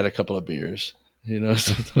might have had a couple of beers, you know,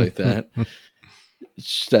 something like that.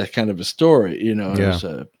 It's that kind of a story, you know. It Yeah. was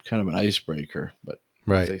a kind of an icebreaker, but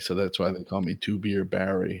Right. so that's why they call me Two Beer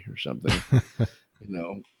Barry or something. You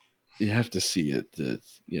know, you have to see it.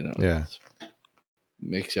 It's, you know, Yeah.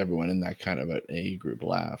 makes everyone in that kind of an A group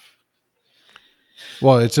laugh.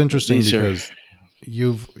 Well, it's interesting These are- because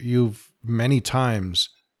you've many times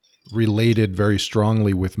related very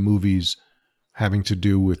strongly with movies having to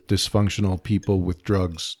do with dysfunctional people with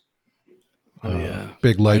drugs. Oh yeah,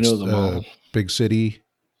 Big Lights, I know them all. Big City.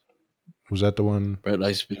 Was that the one? Bright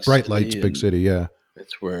Lights, Big Bright City, Lights, Big and City. Yeah,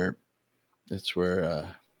 That's where, it's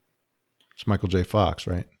Michael J. Fox,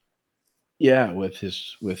 right? yeah, with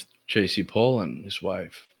Tracy Pollan, his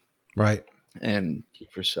wife, Right. and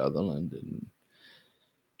Kiefer Sutherland and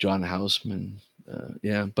John Houseman.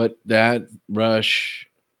 Yeah, but that Rush,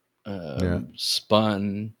 Yeah.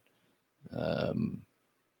 Spun, um,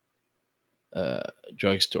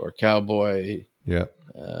 Drugstore Cowboy, Yeah.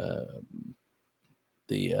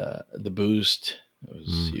 the Boost. It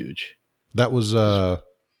was huge. That was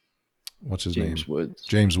what's his James name? Woods.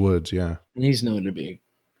 James Woods. Yeah. And he's known to be a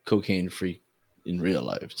cocaine freak in real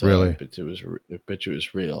life. So Really? I bet it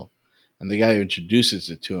was real. And the guy who introduces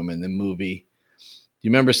it to him in the movie. Do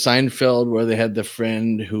you remember Seinfeld, where they had the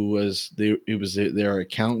friend who was their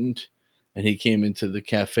accountant, and he came into the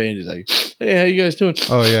cafe and he's like, "Hey, how you guys doing?"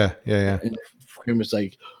 Oh yeah. Yeah. And Kramer's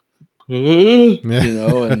like, you Yeah.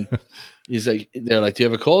 know, and he's like, they're like, "Do you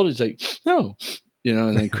have a cold?" He's like, "No," you know,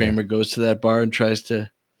 and then Kramer goes to that bar and tries to.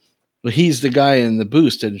 Well, he's the guy in the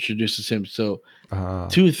Boost that introduces him. So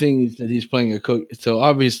two things that he's playing a coke. So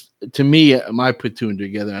obvious to me, I put two and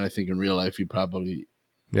together, and I think in real life he probably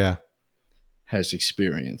has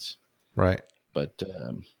experience. Right. But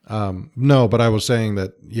no, but I was saying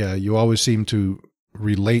that you always seem to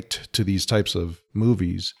relate to these types of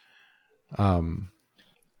movies.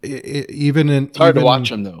 It's hard to watch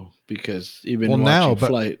them though, because even watching now,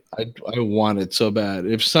 Flight, I want it so bad.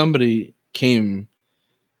 If somebody came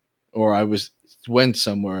or I went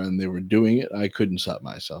somewhere and they were doing it, I couldn't stop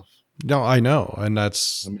myself. No, I know, and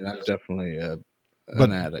that's. I mean, I'm definitely But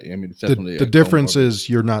an addict. I mean, it's the definitely the a difference comorbid. is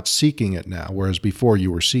you're not seeking it now, whereas before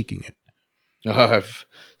you were seeking it. I've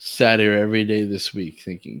sat here every day this week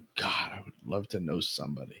thinking, God, I would love to know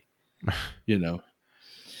somebody. You know,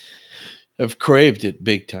 I've craved it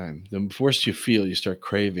big time. The worse you feel, you start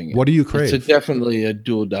craving it. What do you crave? It's definitely a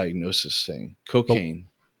dual diagnosis thing. Cocaine.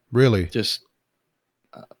 Really? Just,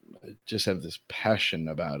 I just have this passion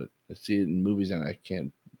about it. I see it in movies and I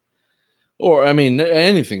can't. Or I mean,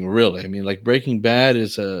 anything really. I mean, like Breaking Bad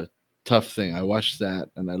is a tough thing. I watched that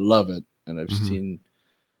and I love it, and I've Mhm. seen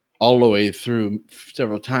all the way through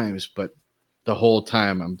several times. But the whole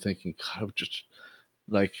time I'm thinking, God, I'm just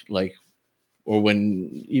like, or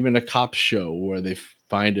when even a cop show where they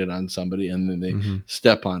find it on somebody and then they Mhm.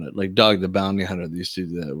 step on it, like Dog the Bounty Hunter. They used to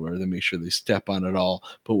do that where they make sure they step on it all,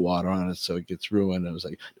 put water on it so it gets ruined. I was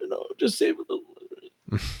like, just save a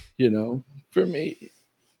little, for me.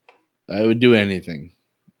 I would do anything,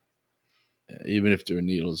 even if there were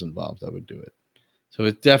needles involved. I would do it. So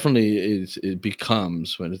it definitely is. It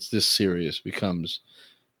becomes, when it's this serious, becomes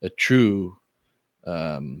a true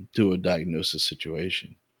dual diagnosis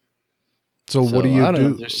situation. So what do So you I don't know.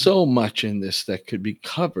 do? There's so much in this that could be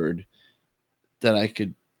covered that I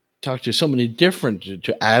could talk to so many different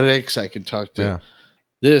to addicts. I could talk to Yeah.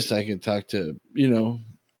 this. I could talk to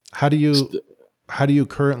How do you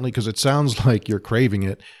currently, because it sounds like you're craving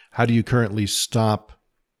it, how do you currently stop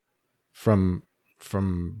from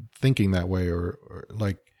thinking that way, or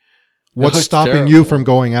like what's it's stopping you terrible. from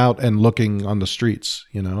going out and looking on the streets,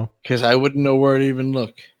 because I wouldn't know where to even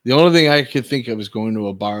look. The only thing I could think of is going to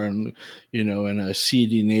a bar and in a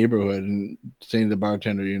seedy neighborhood and saying to the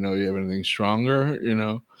bartender, you have anything stronger?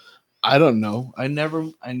 I don't know. I never.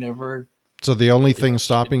 So the only thing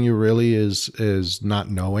stopping you really is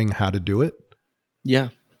not knowing how to do it? Yeah.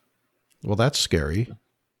 Well, that's scary, Yeah,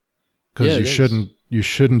 because it is. you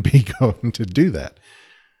shouldn't be going to do that.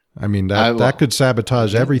 I mean, that could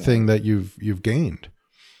sabotage everything that you've gained.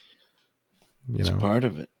 It's part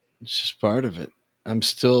of it. It's just part of it. I'm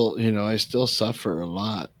still, I still suffer a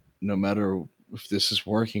lot, no matter if this is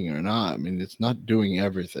working or not. I mean, it's not doing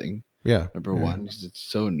everything. Yeah. Number yeah. one, because it's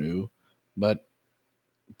so new, but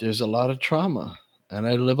there's a lot of trauma, and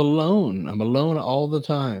I live alone. I'm alone all the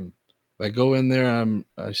time. If I go in there,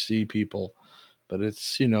 I see people, but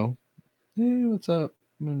it's hey, what's up?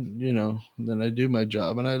 And, then I do my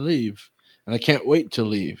job and I leave, and I can't wait to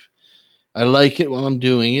leave. I like it while I'm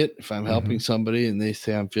doing it. If I'm helping somebody and they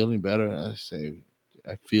say I'm feeling better, I say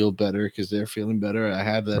I feel better because they're feeling better. I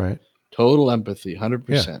have that Right. total empathy,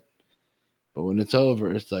 100%. Yeah. But when it's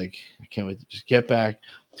over, it's like I can't wait to just get back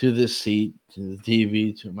to this seat, to the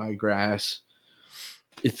TV, to my grass.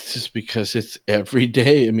 It's just because it's every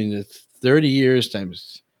day. I mean, it's 30 years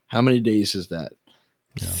times how many days is that?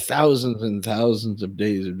 Yeah. Thousands and thousands of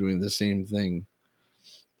days of doing the same thing.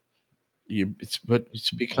 It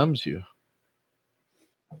becomes you.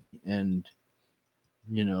 And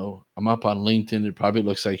I'm up on LinkedIn. It probably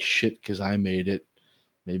looks like shit because I made it.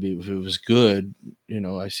 Maybe if it was good,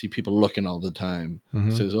 I see people looking all the time.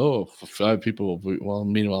 Mhm. It says, oh, 5 people. Well,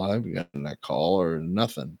 meanwhile, I haven't gotten that call or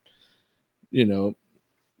nothing. Maybe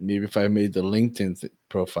if I made the LinkedIn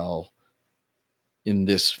profile in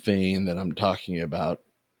this vein that I'm talking about,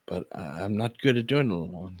 but I'm not good at doing it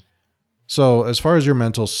alone. So as far as your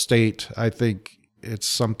mental state, I think it's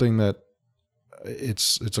something that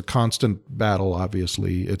it's a constant battle.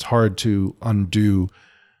 Obviously, it's hard to undo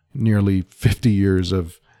nearly 50 years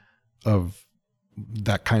of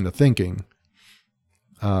that kind of thinking.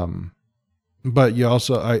 But you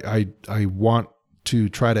also, I want to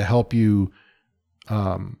try to help you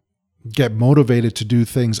get motivated to do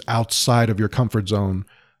things outside of your comfort zone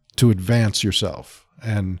to advance yourself.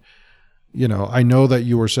 And I know that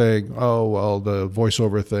you were saying, oh, well, the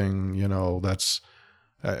voiceover thing, that's,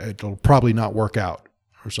 it'll probably not work out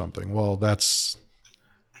or something. Well,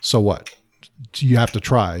 so what? You have to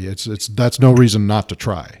try. That's no reason not to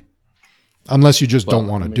try. Unless you just don't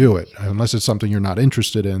want to do it. Unless it's something you're not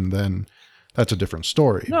interested in, then that's a different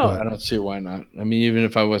story. No, I don't see why not. I mean, even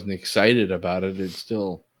if I wasn't excited about it, it's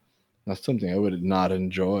still not something I would not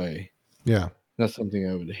enjoy. Yeah. Not something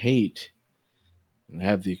I would hate and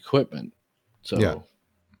have the equipment. So, yeah.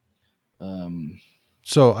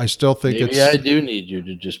 So I still think maybe I do need you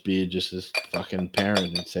to just be this fucking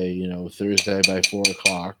parent and say, Thursday by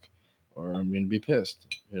 4:00, or I'm going to be pissed.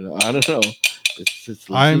 I don't know.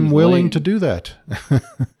 I'm willing to do that.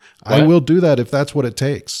 I will do that if that's what it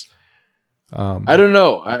takes. I don't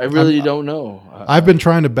know. I really don't know. I've been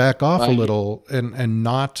trying to back off a little and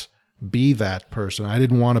not be that person. I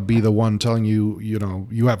didn't want to be the one telling you,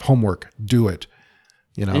 you have homework, do it.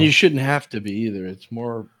 And you shouldn't have to be either. It's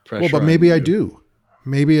more pressure. Well, but maybe I do.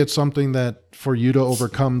 Maybe it's something that for you to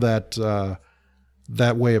overcome that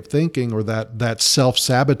that way of thinking, or that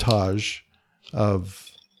self-sabotage of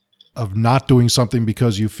not doing something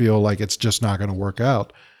because you feel like it's just not going to work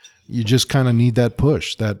out. You just kind of need that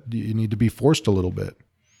push, that you need to be forced a little bit.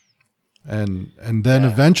 And then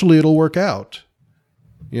eventually it'll work out,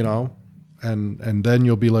 and then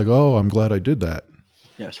you'll be like, oh, I'm glad I did that.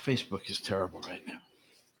 Yes, Facebook is terrible right now.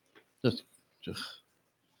 Just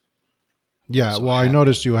yeah. Well, I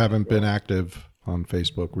noticed you haven't been active on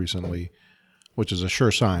Facebook recently, which is a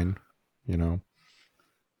sure sign,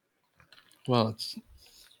 Well, it's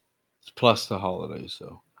plus the holidays,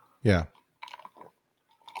 so Yeah.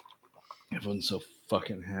 everyone's so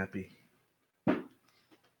fucking happy.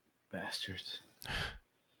 Bastards.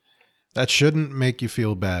 That shouldn't make you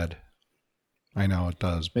feel bad. I know it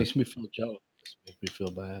does. But Makes me feel jealous. Makes me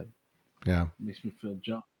feel bad. yeah, Makes me feel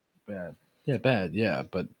bad. Yeah, bad. Yeah,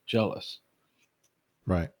 but jealous.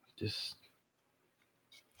 right. Just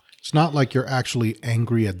It's not like you're actually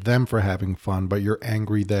angry at them for having fun, but you're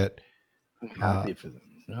angry that I'm happy for them.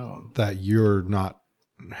 No, that you're not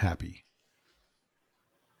happy.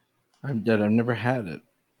 I'm dead. I've never had it,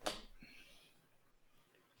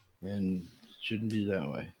 and it shouldn't be that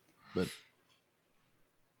way. But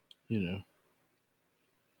it's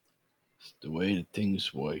the way that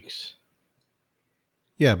things works.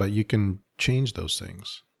 Yeah, but you can change those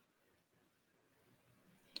things.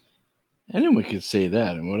 Anyone could say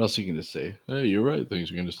that, and what else are you going to say? Hey, you're right. Things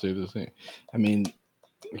are going to stay the same. I mean,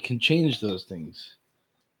 I can change those things.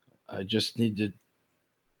 I just need to.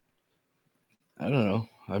 I don't know.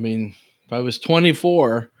 I mean, if I was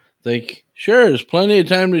 24, sure, there's plenty of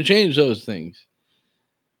time to change those things.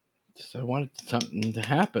 Just, I wanted something to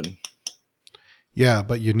happen. Yeah,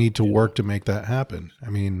 but you need to work to make that happen. I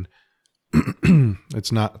mean,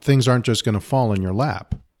 it's not, things aren't just going to fall in your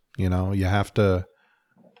lap. You have to,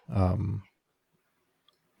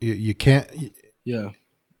 you can't. Yeah.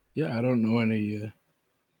 Yeah. I don't know any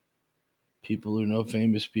people who know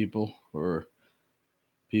famous people, or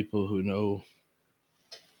people who know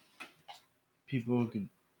people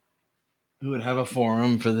who would have a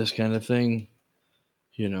forum for this kind of thing.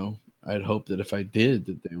 I'd hope that if I did,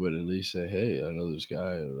 that they would at least say, hey, I know this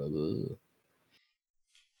guy. Blah, blah, blah.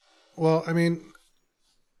 Well, I mean,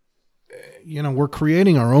 we're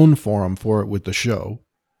creating our own forum for it with the show.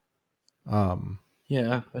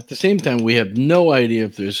 Yeah. At the same time, we have no idea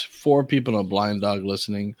if there's 4 people on Blind Dog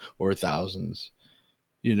listening or thousands.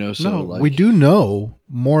 So no, we do know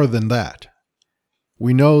more than that.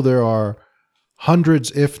 We know there are hundreds,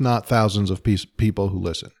 if not thousands, of people who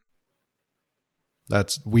listen.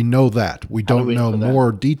 We know that. We don't know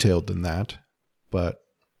more detailed than that, but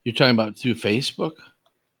you're talking about through Facebook?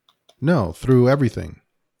 No, through everything.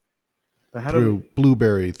 But how through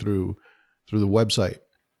Blueberry, through the website,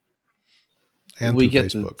 and we through get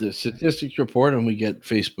Facebook. The statistics report, and we get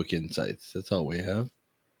Facebook insights. That's all we have.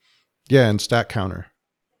 Yeah, and Stat Counter.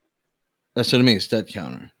 That's what I mean, Stat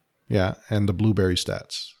Counter. Yeah, and the Blueberry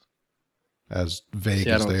stats, as vague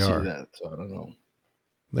as they are. I don't see that, so I don't know.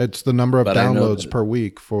 It's the number of downloads per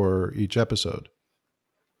week for each episode.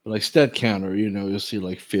 But like Stat Counter, you'll see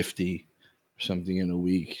like 50 or something in a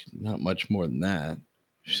week. Not much more than that.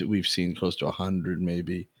 We've seen close to 100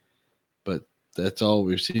 maybe. But that's all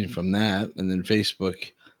we've seen from that. And then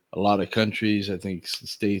Facebook, a lot of countries, I think the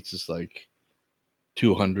States is like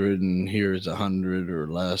 200, and here is 100 or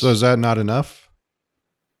less. So is that not enough?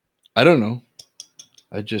 I don't know.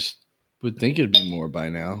 I just would think it'd be more by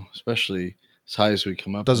now, especially as high as we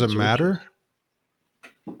come up. Does it matter?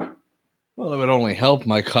 Well, it would only help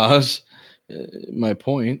my cause, my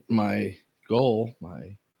point, my goal,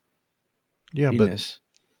 my penis.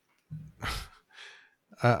 But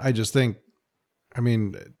I just think, I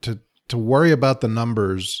mean, to worry about the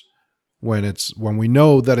numbers when we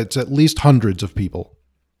know that it's at least hundreds of people,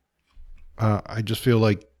 I just feel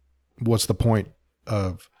like, what's the point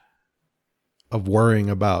of worrying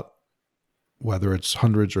about whether it's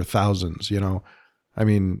hundreds or thousands? I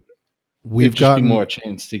mean, we've gotten more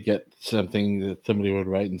chance to get something that somebody would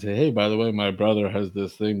write and say, hey, by the way, my brother has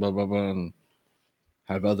this thing, blah, blah, blah, and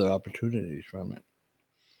have other opportunities from it.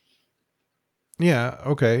 Yeah.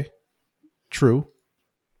 Okay. True.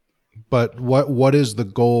 But what is the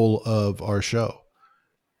goal of our show?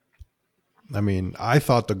 I mean, I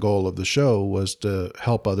thought the goal of the show was to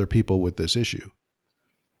help other people with this issue.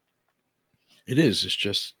 It is. It's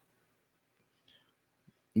just,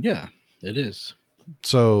 yeah, it is.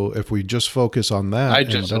 So if we just focus on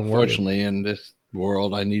that, unfortunately, and this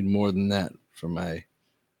world. I need more than that for my,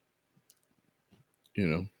 you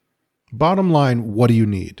know. Bottom line, what do you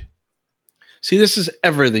need? See, this is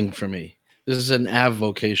everything for me. This is an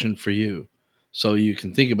avocation for you. So you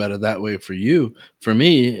can think about it that way for you. For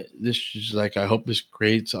me, this is like, I hope this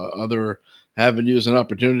creates other avenues and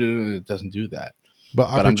opportunities, and it doesn't do that.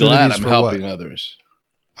 But But I'm glad opportunities I'm for helping what? others.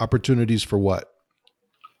 Opportunities for what?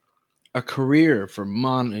 A career, for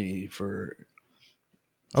money, for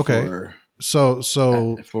Okay. for,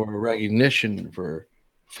 So recognition, for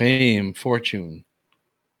fame, fortune.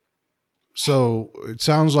 so it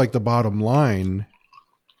sounds like the bottom line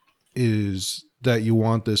is that you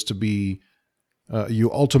want this to be,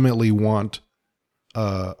 you ultimately want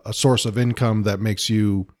a source of income that makes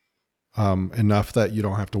you enough that you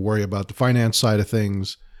don't have to worry about the finance side of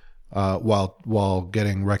things, while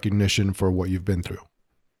getting recognition for what you've been through.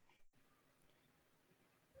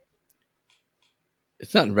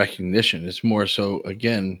 It's not recognition. It's more so,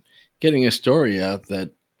 again, getting a story out that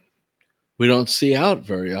we don't see out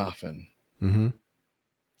very often. Mm-hmm.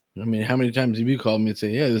 I mean, how many times have you called me and say,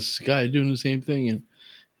 "Yeah, this guy doing the same thing," and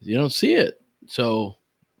you don't see it? So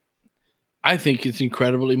I think it's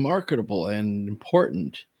incredibly marketable and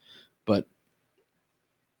important, but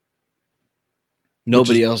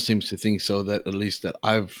nobody else seems to think so. That, at least that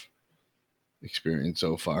I've experienced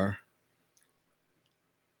so far.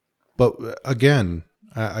 But again,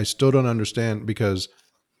 I still don't understand, because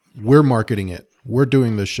we're marketing it. We're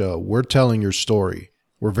doing the show. We're telling your story.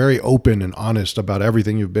 We're very open and honest about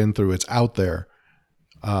everything you've been through. It's out there.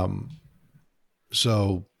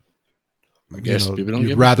 So I guess people don't you'd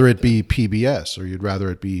give a rather shit it be PBS, or you'd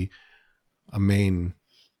rather it be a main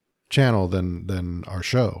channel than our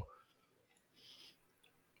show.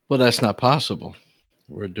 Well, that's not possible.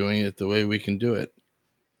 We're doing it the way we can do it.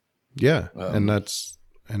 Yeah. And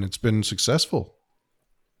it's been successful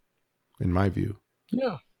in my view.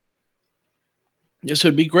 Yeah. Yes,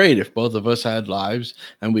 it'd be great if both of us had lives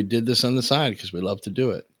and we did this on the side because we love to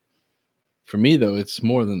do it. For me, though, it's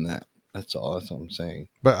more than that. That's all. That's all I'm saying.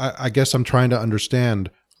 But I guess I'm trying to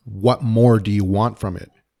understand, what more do you want from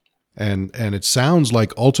it? And it sounds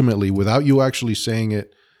like ultimately, without you actually saying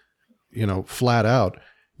it, flat out,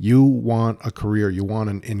 you want a career, you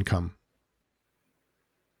want an income.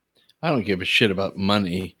 I don't give a shit about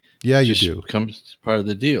money. Yeah, It you just do. becomes part of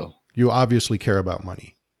the deal. You obviously care about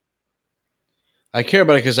money. I care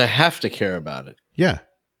about it because I have to care about it. Yeah.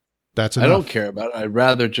 That's enough. I don't care about it. I'd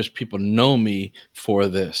rather just people know me for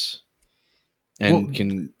this. And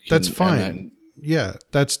Well, that's fine. Yeah,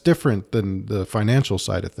 that's different than the financial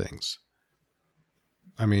side of things.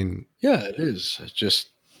 I mean, yeah, it is. It's just,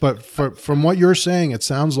 but from what you're saying, it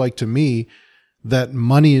sounds like to me that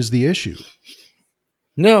money is the issue.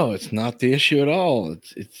 no, it's not the issue at all.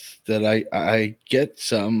 It's that I get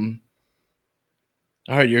some.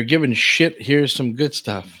 All right, you're giving shit. Here's some good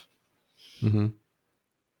stuff. Mm-hmm.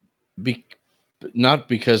 Not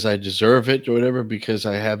because I deserve it or whatever, because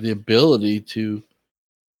I have the ability to,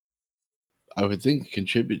 I would think,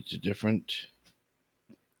 contribute to different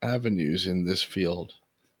avenues in this field.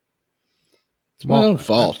 It's my own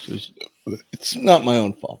fault. It's not my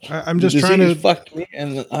own fault. I'm just trying to fucked me,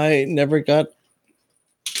 and I never got.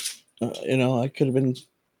 I could have been.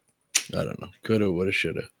 I don't know. Coulda, woulda,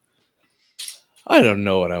 shoulda. I don't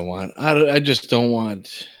know what I want. I just don't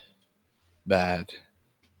want bad.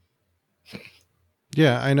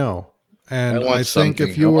 Yeah, I know. And I think something.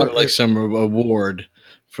 if you I were want like some award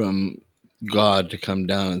from God to come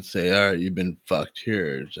down and say, "All right, you've been fucked.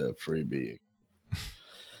 Here's a freebie."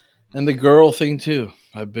 And the girl thing too.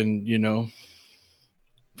 I've been,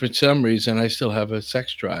 for some reason, I still have a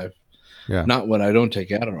sex drive. Yeah. Not when I don't take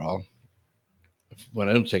Adderall. When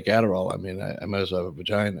I don't take Adderall, I mean, I might as well have a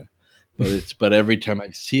vagina. But every time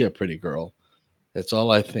I see a pretty girl, that's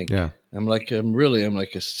all I think. Yeah. I'm like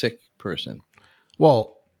a sick person.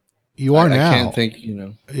 Well, you are now. I can't think,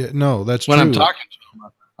 Yeah, no, that's when true. I'm talking to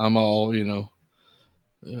them, I'm all,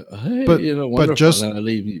 hey, but wonderful. just, and then I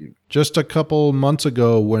leave you. Just a couple months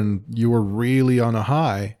ago, when you were really on a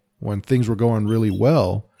high, when things were going really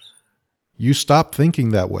well, you stopped thinking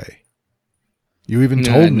that way. You even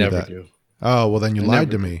told me that. Do. Oh, well, then you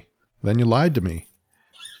lied to me. Then you lied to me.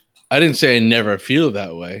 I didn't say I never feel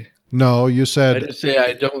that way. No, you said. I just say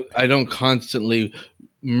I don't constantly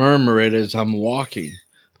murmur it as I'm walking,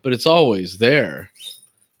 but it's always there.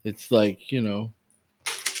 It's like,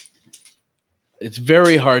 it's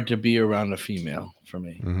very hard to be around a female for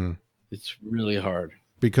me. Mm-hmm. It's really hard.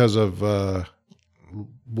 Because of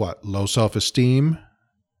what? Low self-esteem?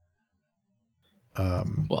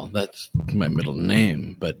 Well, that's my middle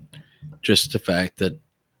name, but just the fact that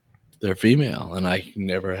they're female, and I can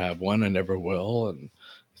never have one. I never will, and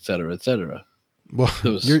et cetera, et cetera. Well,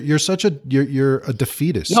 Those- you're a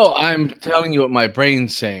defeatist. No, I'm telling you what my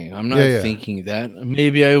brain's saying. I'm not Yeah, yeah. thinking that.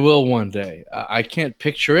 Maybe I will one day. I can't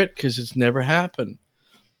picture it because it's never happened.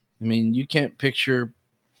 I mean, you can't picture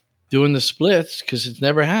doing the splits because it's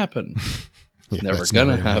never happened. It's never that's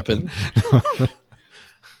gonna never happen. happen.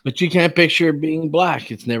 But you can't picture being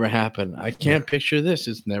black. It's never happened. I can't picture this.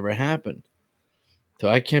 It's never happened. So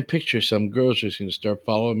I can't picture some girl's just going to start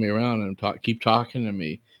following me around and keep talking to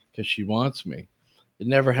me because she wants me. It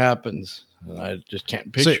never happens. And I just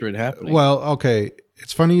can't picture it happening. Well, okay.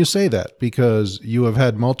 It's funny you say that because you have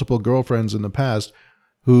had multiple girlfriends in the past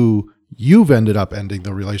who you've ended up ending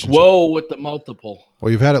the relationship. Whoa, with the multiple.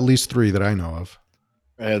 Well, you've had at least 3 that I know of.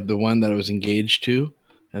 I had the one that I was engaged to,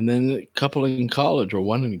 and then a couple in college, or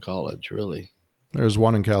one in college, really. There's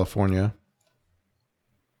one in California.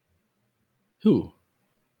 Who?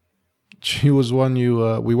 She was one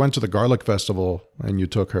we went to the Garlic Festival and you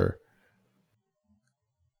took her.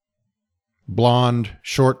 Blonde,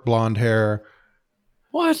 short blonde hair.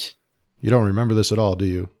 What? You don't remember this at all, do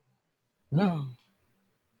you? No.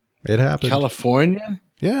 It happened. California?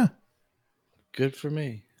 Yeah. Good for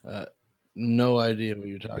me. No idea what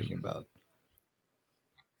you're talking about.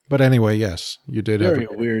 But anyway, yes, you did Very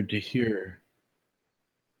have. weird to hear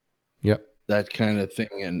Yep. that kind of thing,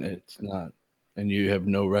 and it's not, and you have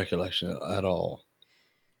no recollection at all.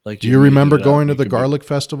 Like, Do you remember going to the Garlic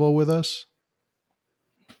Festival with us?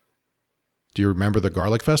 Do you remember the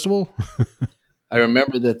Garlic Festival? I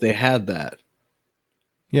remember that they had that.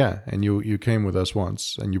 Yeah, and you came with us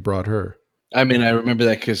once, and you brought her. I mean, I remember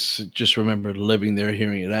that because just remember living there,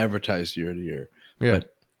 hearing it advertised year to year. Yeah,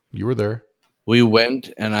 But you were there. we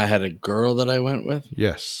went, and I had a girl that I went with.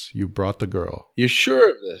 Yes, you brought the girl. You sure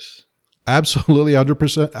of this? Absolutely,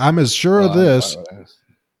 100%. I'm as sure of this. Wow.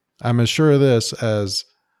 I'm as sure of this as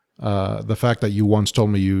the fact that you once told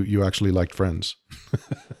me you actually liked Friends.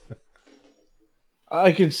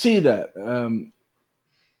 I can see that.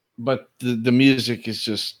 But the music is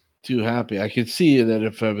just too happy. I could see that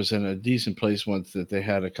if I was in a decent place once, that they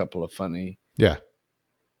had a couple of funny. Yeah.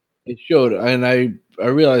 It showed, and I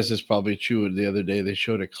realized it's probably true. The other day they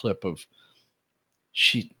showed a clip of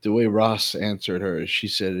the way Ross answered her. She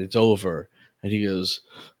said, "It's over," and he goes,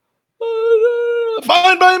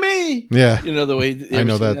 "Fine by me." Yeah. You know the way I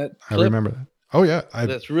know that. I remember that. Oh yeah,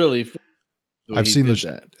 That's really. I've seen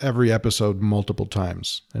that. every episode multiple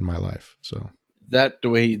times in my life. So The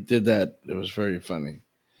way he did that, it was very funny.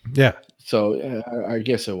 yeah. So I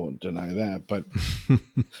guess I won't deny that, but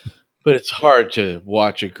but it's hard to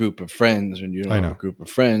watch a group of friends when you don't have a group of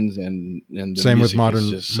friends, and the same with music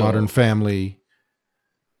is just Modern Family.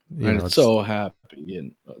 And it's so happy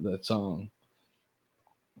in that song.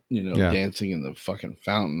 You know, Yeah. dancing in the fucking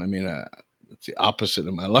fountain. I mean, it's the opposite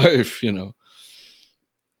of my life, you know.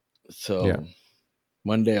 So Yeah.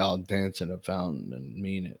 one day I'll dance in a fountain and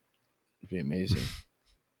mean it. It'd be amazing.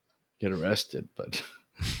 Get arrested, but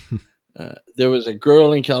there was a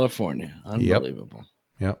girl in California. Unbelievable.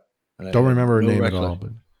 Yep. And I Don't have remember her no name at all,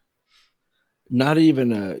 recollection. but Not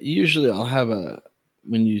even usually I'll have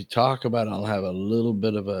when you talk about it, I'll have a little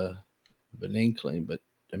bit of an inkling, but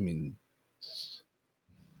I mean,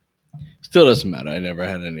 still doesn't matter. I never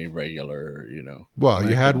had any regular, you know. well,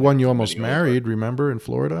 you had one you almost somebody married, remember, in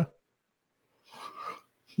Florida?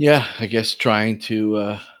 Yeah, I guess trying to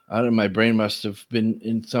I don't know, my brain must have been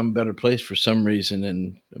in some better place for some reason,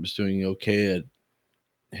 and I was doing okay at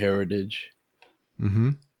Heritage. Mm-hmm.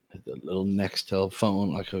 Had the little Nextel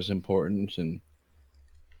phone, like I was important, and it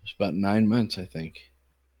was about 9 months, I think.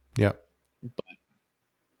 Yeah.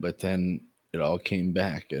 But then it all came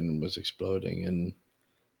back and was exploding, and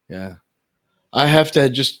yeah, I have to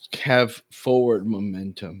just have forward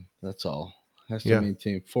momentum. That's all. Has to Yeah.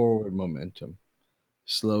 maintain forward momentum,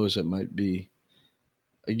 slow as it might be.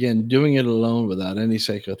 Again, doing it alone without any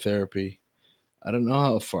psychotherapy, I don't know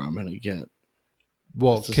how far I'm going to get.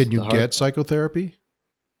 Well, This is can you the hard get part. psychotherapy?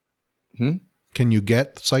 Hmm? Can you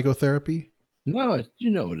get psychotherapy? No,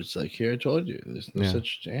 you know what it's like here. I told you, there's no Yeah.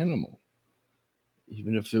 such animal.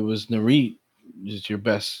 Even if there was Narit, just your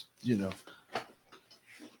best, you know,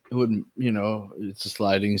 it wouldn't, you know, it's a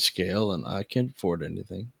sliding scale, and I can't afford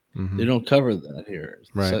anything. Mhm. They don't cover that here.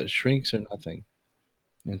 Right. So shrinks are nothing,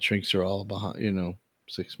 and shrinks are all behind. You know,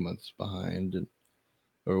 6 months behind, and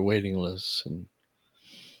or waiting lists, and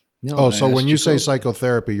you know, Oh, I so when asked you say Jacob-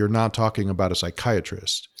 psychotherapy, you're not talking about a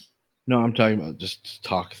psychiatrist. no, I'm talking about just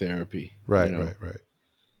talk therapy. Right, you know? right.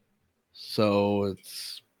 So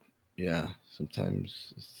it's, yeah,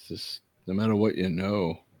 sometimes it's just no matter what you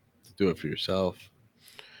know, to do it for yourself.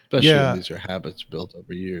 especially when Yeah. these are habits built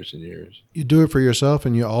over years and years. You do it for yourself,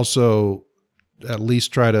 and you also at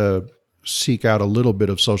least try to seek out a little bit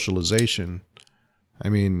of socialization. I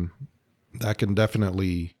mean, that can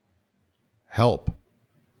definitely help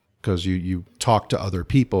because you talk to other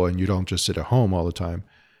people and you don't just sit at home all the time.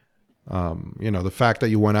 The fact that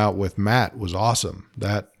you went out with Matt was awesome.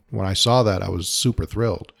 That when I saw that, I was super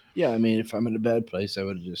thrilled. Yeah, I mean, if I'm in a bad place, I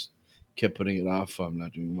would have just kept putting it off. I'm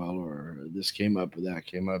not doing well, or this came up, or that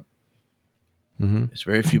came up. Mm-hmm. There's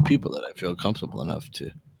very few people that I feel comfortable enough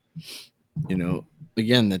to,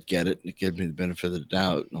 again, that get it. It gives me the benefit of the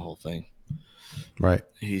doubt and the whole thing. Right.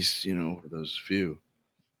 He's, those few.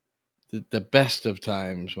 The best of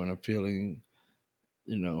times when I'm feeling,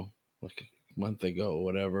 like a month ago,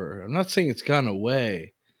 whatever. I'm not saying it's gone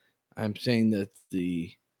away. I'm saying that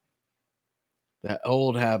that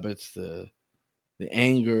old habits, the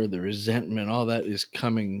anger, the resentment, all that is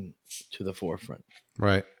coming to the forefront.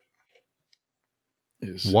 Right.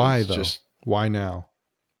 Why though? Just, why now?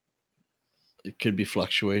 it could be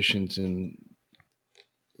fluctuations in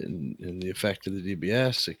the effect of the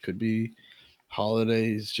DBS. It could be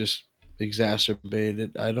holidays just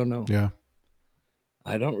exacerbated. I don't know. Yeah.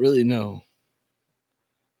 I don't really know.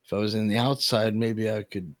 If I was in the outside, maybe I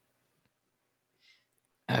could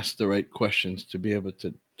ask the right questions to be able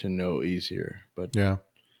to know easier. But Yeah.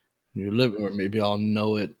 you live, or maybe I'll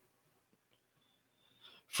know it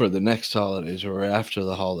for the next holidays or after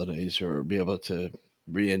the holidays, or be able to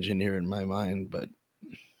re-engineer in my mind. But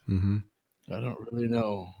Mm-hmm. I don't really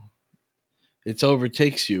know. It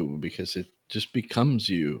overtakes you because it just becomes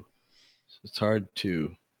you. So it's hard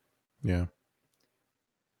to, Yeah.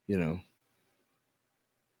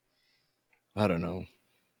 I don't know.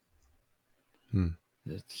 Hmm.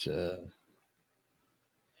 It's the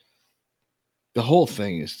whole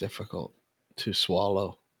thing is difficult to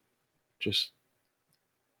swallow. Just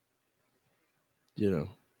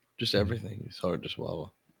just everything is hard to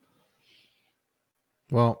swallow.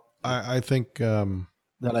 Well, I think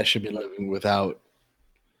That I should be living without,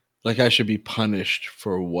 like I should be punished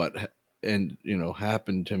for what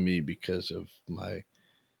happened to me because of my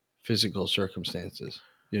physical circumstances.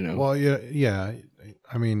 Well, yeah.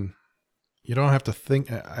 I mean, you don't have to think.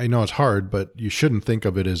 I know it's hard, but you shouldn't think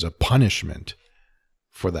of it as a punishment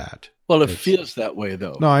for that. Well, it feels that way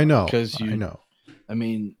though. No, I know. Because I know. I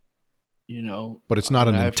mean, but it's not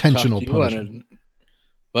an I've intentional talked to you punishment.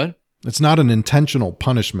 What? It's not an intentional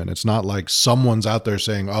punishment. It's not like someone's out there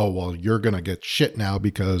saying, "Oh, well, you're gonna get shit now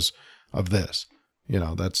because of this."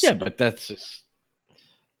 That's but that's just.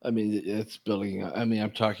 I mean, it's building. I mean,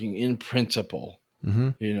 I'm talking in principle.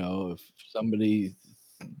 Mm-hmm. If somebody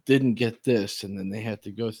didn't get this, and then they had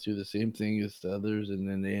to go through the same thing as the others, and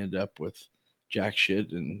then they end up with jack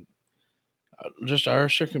shit, and just our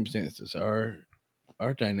circumstances, our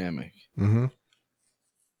dynamic. Mm-hmm.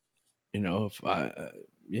 If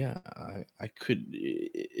I could,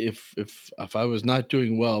 if I was not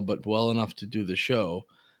doing well, but well enough to do the show,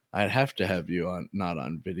 I'd have to have you on, not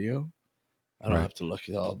on video. I don't have to look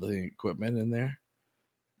at all the equipment in there.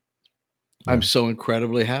 Yeah. I'm so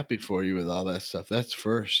incredibly happy for you with all that stuff. That's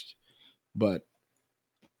first. But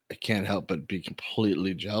I can't help but be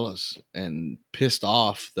completely jealous and pissed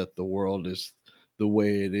off that the world is the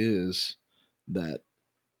way it is, that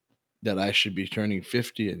I should be turning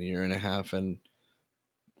 50 in a year and a half and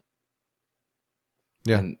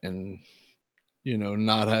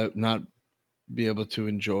not be able to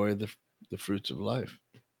enjoy the fruits of life.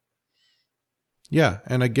 Yeah.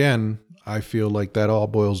 And again, I feel like that all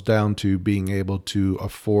boils down to being able to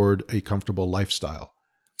afford a comfortable lifestyle.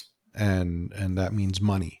 And that means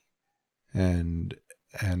money. And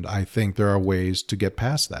I think there are ways to get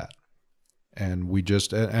past that. And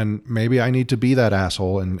and maybe I need to be that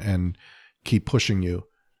asshole and keep pushing you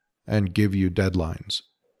and give you deadlines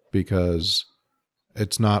because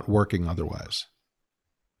it's not working otherwise.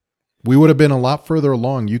 We would have been a lot further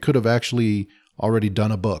along. You could have actually already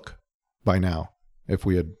done a book by now if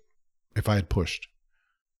I had pushed.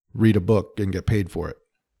 Read a book and get paid for it.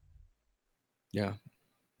 Yeah.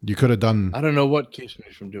 You could have done. I don't know what keeps me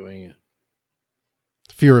from doing it.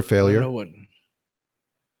 Fear of failure. I don't know what.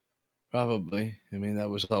 Probably. I mean, that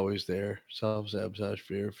was always there. Self-sabotage,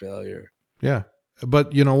 fear of failure. Yeah.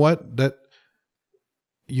 But you know what? That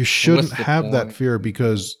you shouldn't have that fear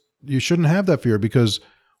because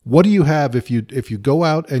what do you have if you go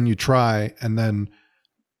out and you try and then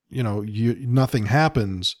nothing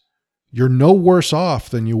happens? You're no worse off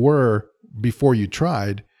than you were before you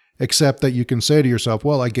tried, except that you can say to yourself,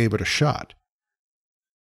 well, I gave it a shot.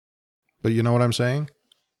 But you know what I'm saying?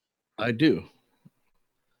 I do.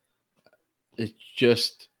 It's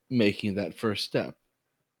just making that first step.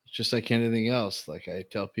 just like anything else. Like I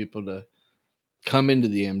tell people to come into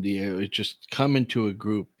the MDA, just come into a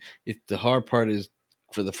group. The hard part is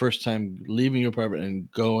for the first time leaving your apartment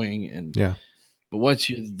and going, and Yeah. but once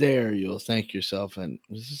you're there, you'll thank yourself, and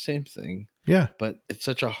it's the same thing. Yeah. But it's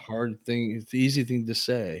such a hard thing. It's the easy thing to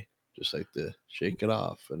say, just like to shake it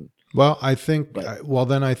off. And Well, I think. But Well,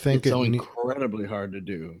 then I think it's so incredibly hard to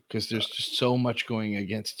do because there's just so much going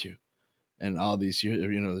against you, and all these years,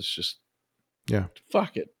 it's just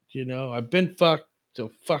fuck it. I've been fucked,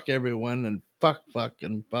 so fuck everyone, and fuck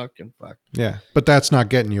and fuck and fuck. Yeah, but that's not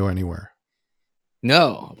getting you anywhere.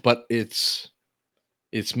 No, but it's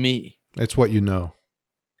me. It's what you know.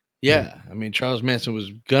 Yeah, I mean, Charles Manson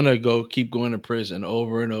was gonna keep going to prison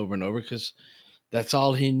over and over and over because that's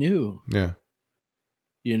all he knew. Yeah.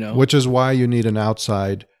 Which is why you need an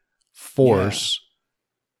outside force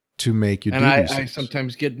to make you do these things. I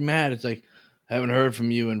sometimes get mad. It's like, I haven't heard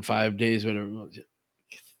from you in 5 days, whatever.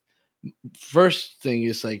 First thing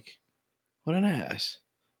is like, what an ass.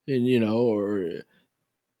 And,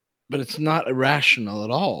 but it's not irrational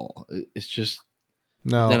at all. It's just,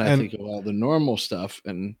 no. Then I think of all the normal stuff,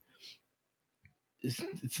 and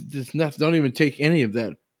it's not, don't even take any of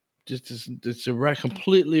that. Just it's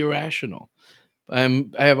completely irrational. I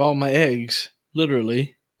have all my eggs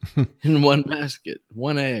literally in one basket,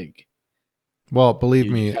 one egg. Well, believe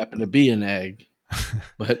me, happen to be an egg,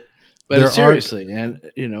 but seriously, and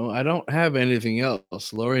I don't have anything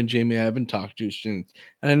else. Lori and Jamie, I haven't talked to since,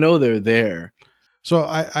 and I know they're there. So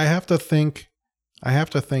I have to think. I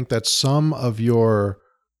have to think that some of your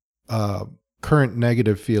current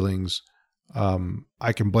negative feelings,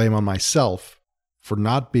 I can blame on myself for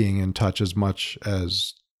not being in touch as much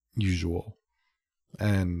as usual.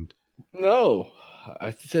 And no,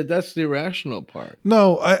 I said that's the irrational part.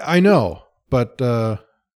 No, I know, but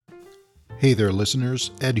hey there,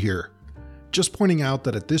 listeners, Ed here. Just pointing out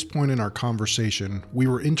that at this point in our conversation, we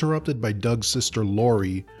were interrupted by Doug's sister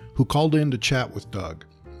Lori, who called in to chat with Doug.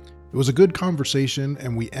 It was a good conversation,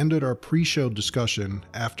 and we ended our pre-show discussion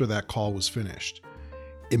after that call was finished.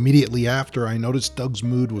 Immediately after, I noticed Doug's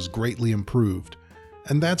mood was greatly improved,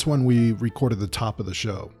 and that's when we recorded the top of the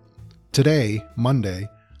show. Today, Monday,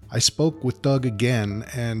 I spoke with Doug again,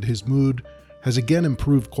 and his mood has again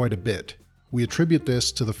improved quite a bit. We attribute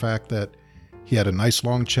this to the fact that he had a nice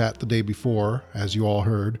long chat the day before, as you all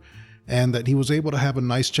heard, and that he was able to have a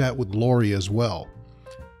nice chat with Lori as well.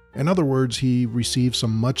 In other words, he received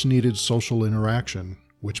some much-needed social interaction,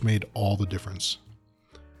 which made all the difference.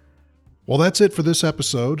 Well, that's it for this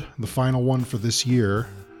episode, the final one for this year,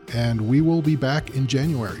 and we will be back in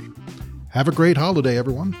January. Have a great holiday,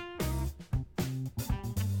 everyone.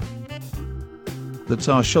 That's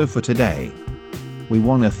our show for today. We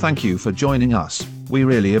want to thank you for joining us. We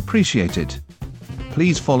really appreciate it.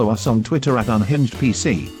 Please follow us on Twitter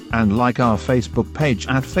 @UnhingedPC and like our Facebook page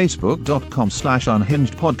at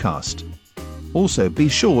facebook.com/unhingedpodcast. Also be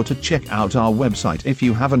sure to check out our website if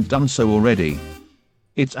you haven't done so already.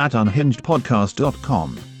 It's at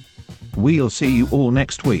unhingedpodcast.com. We'll see you all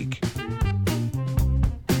next week.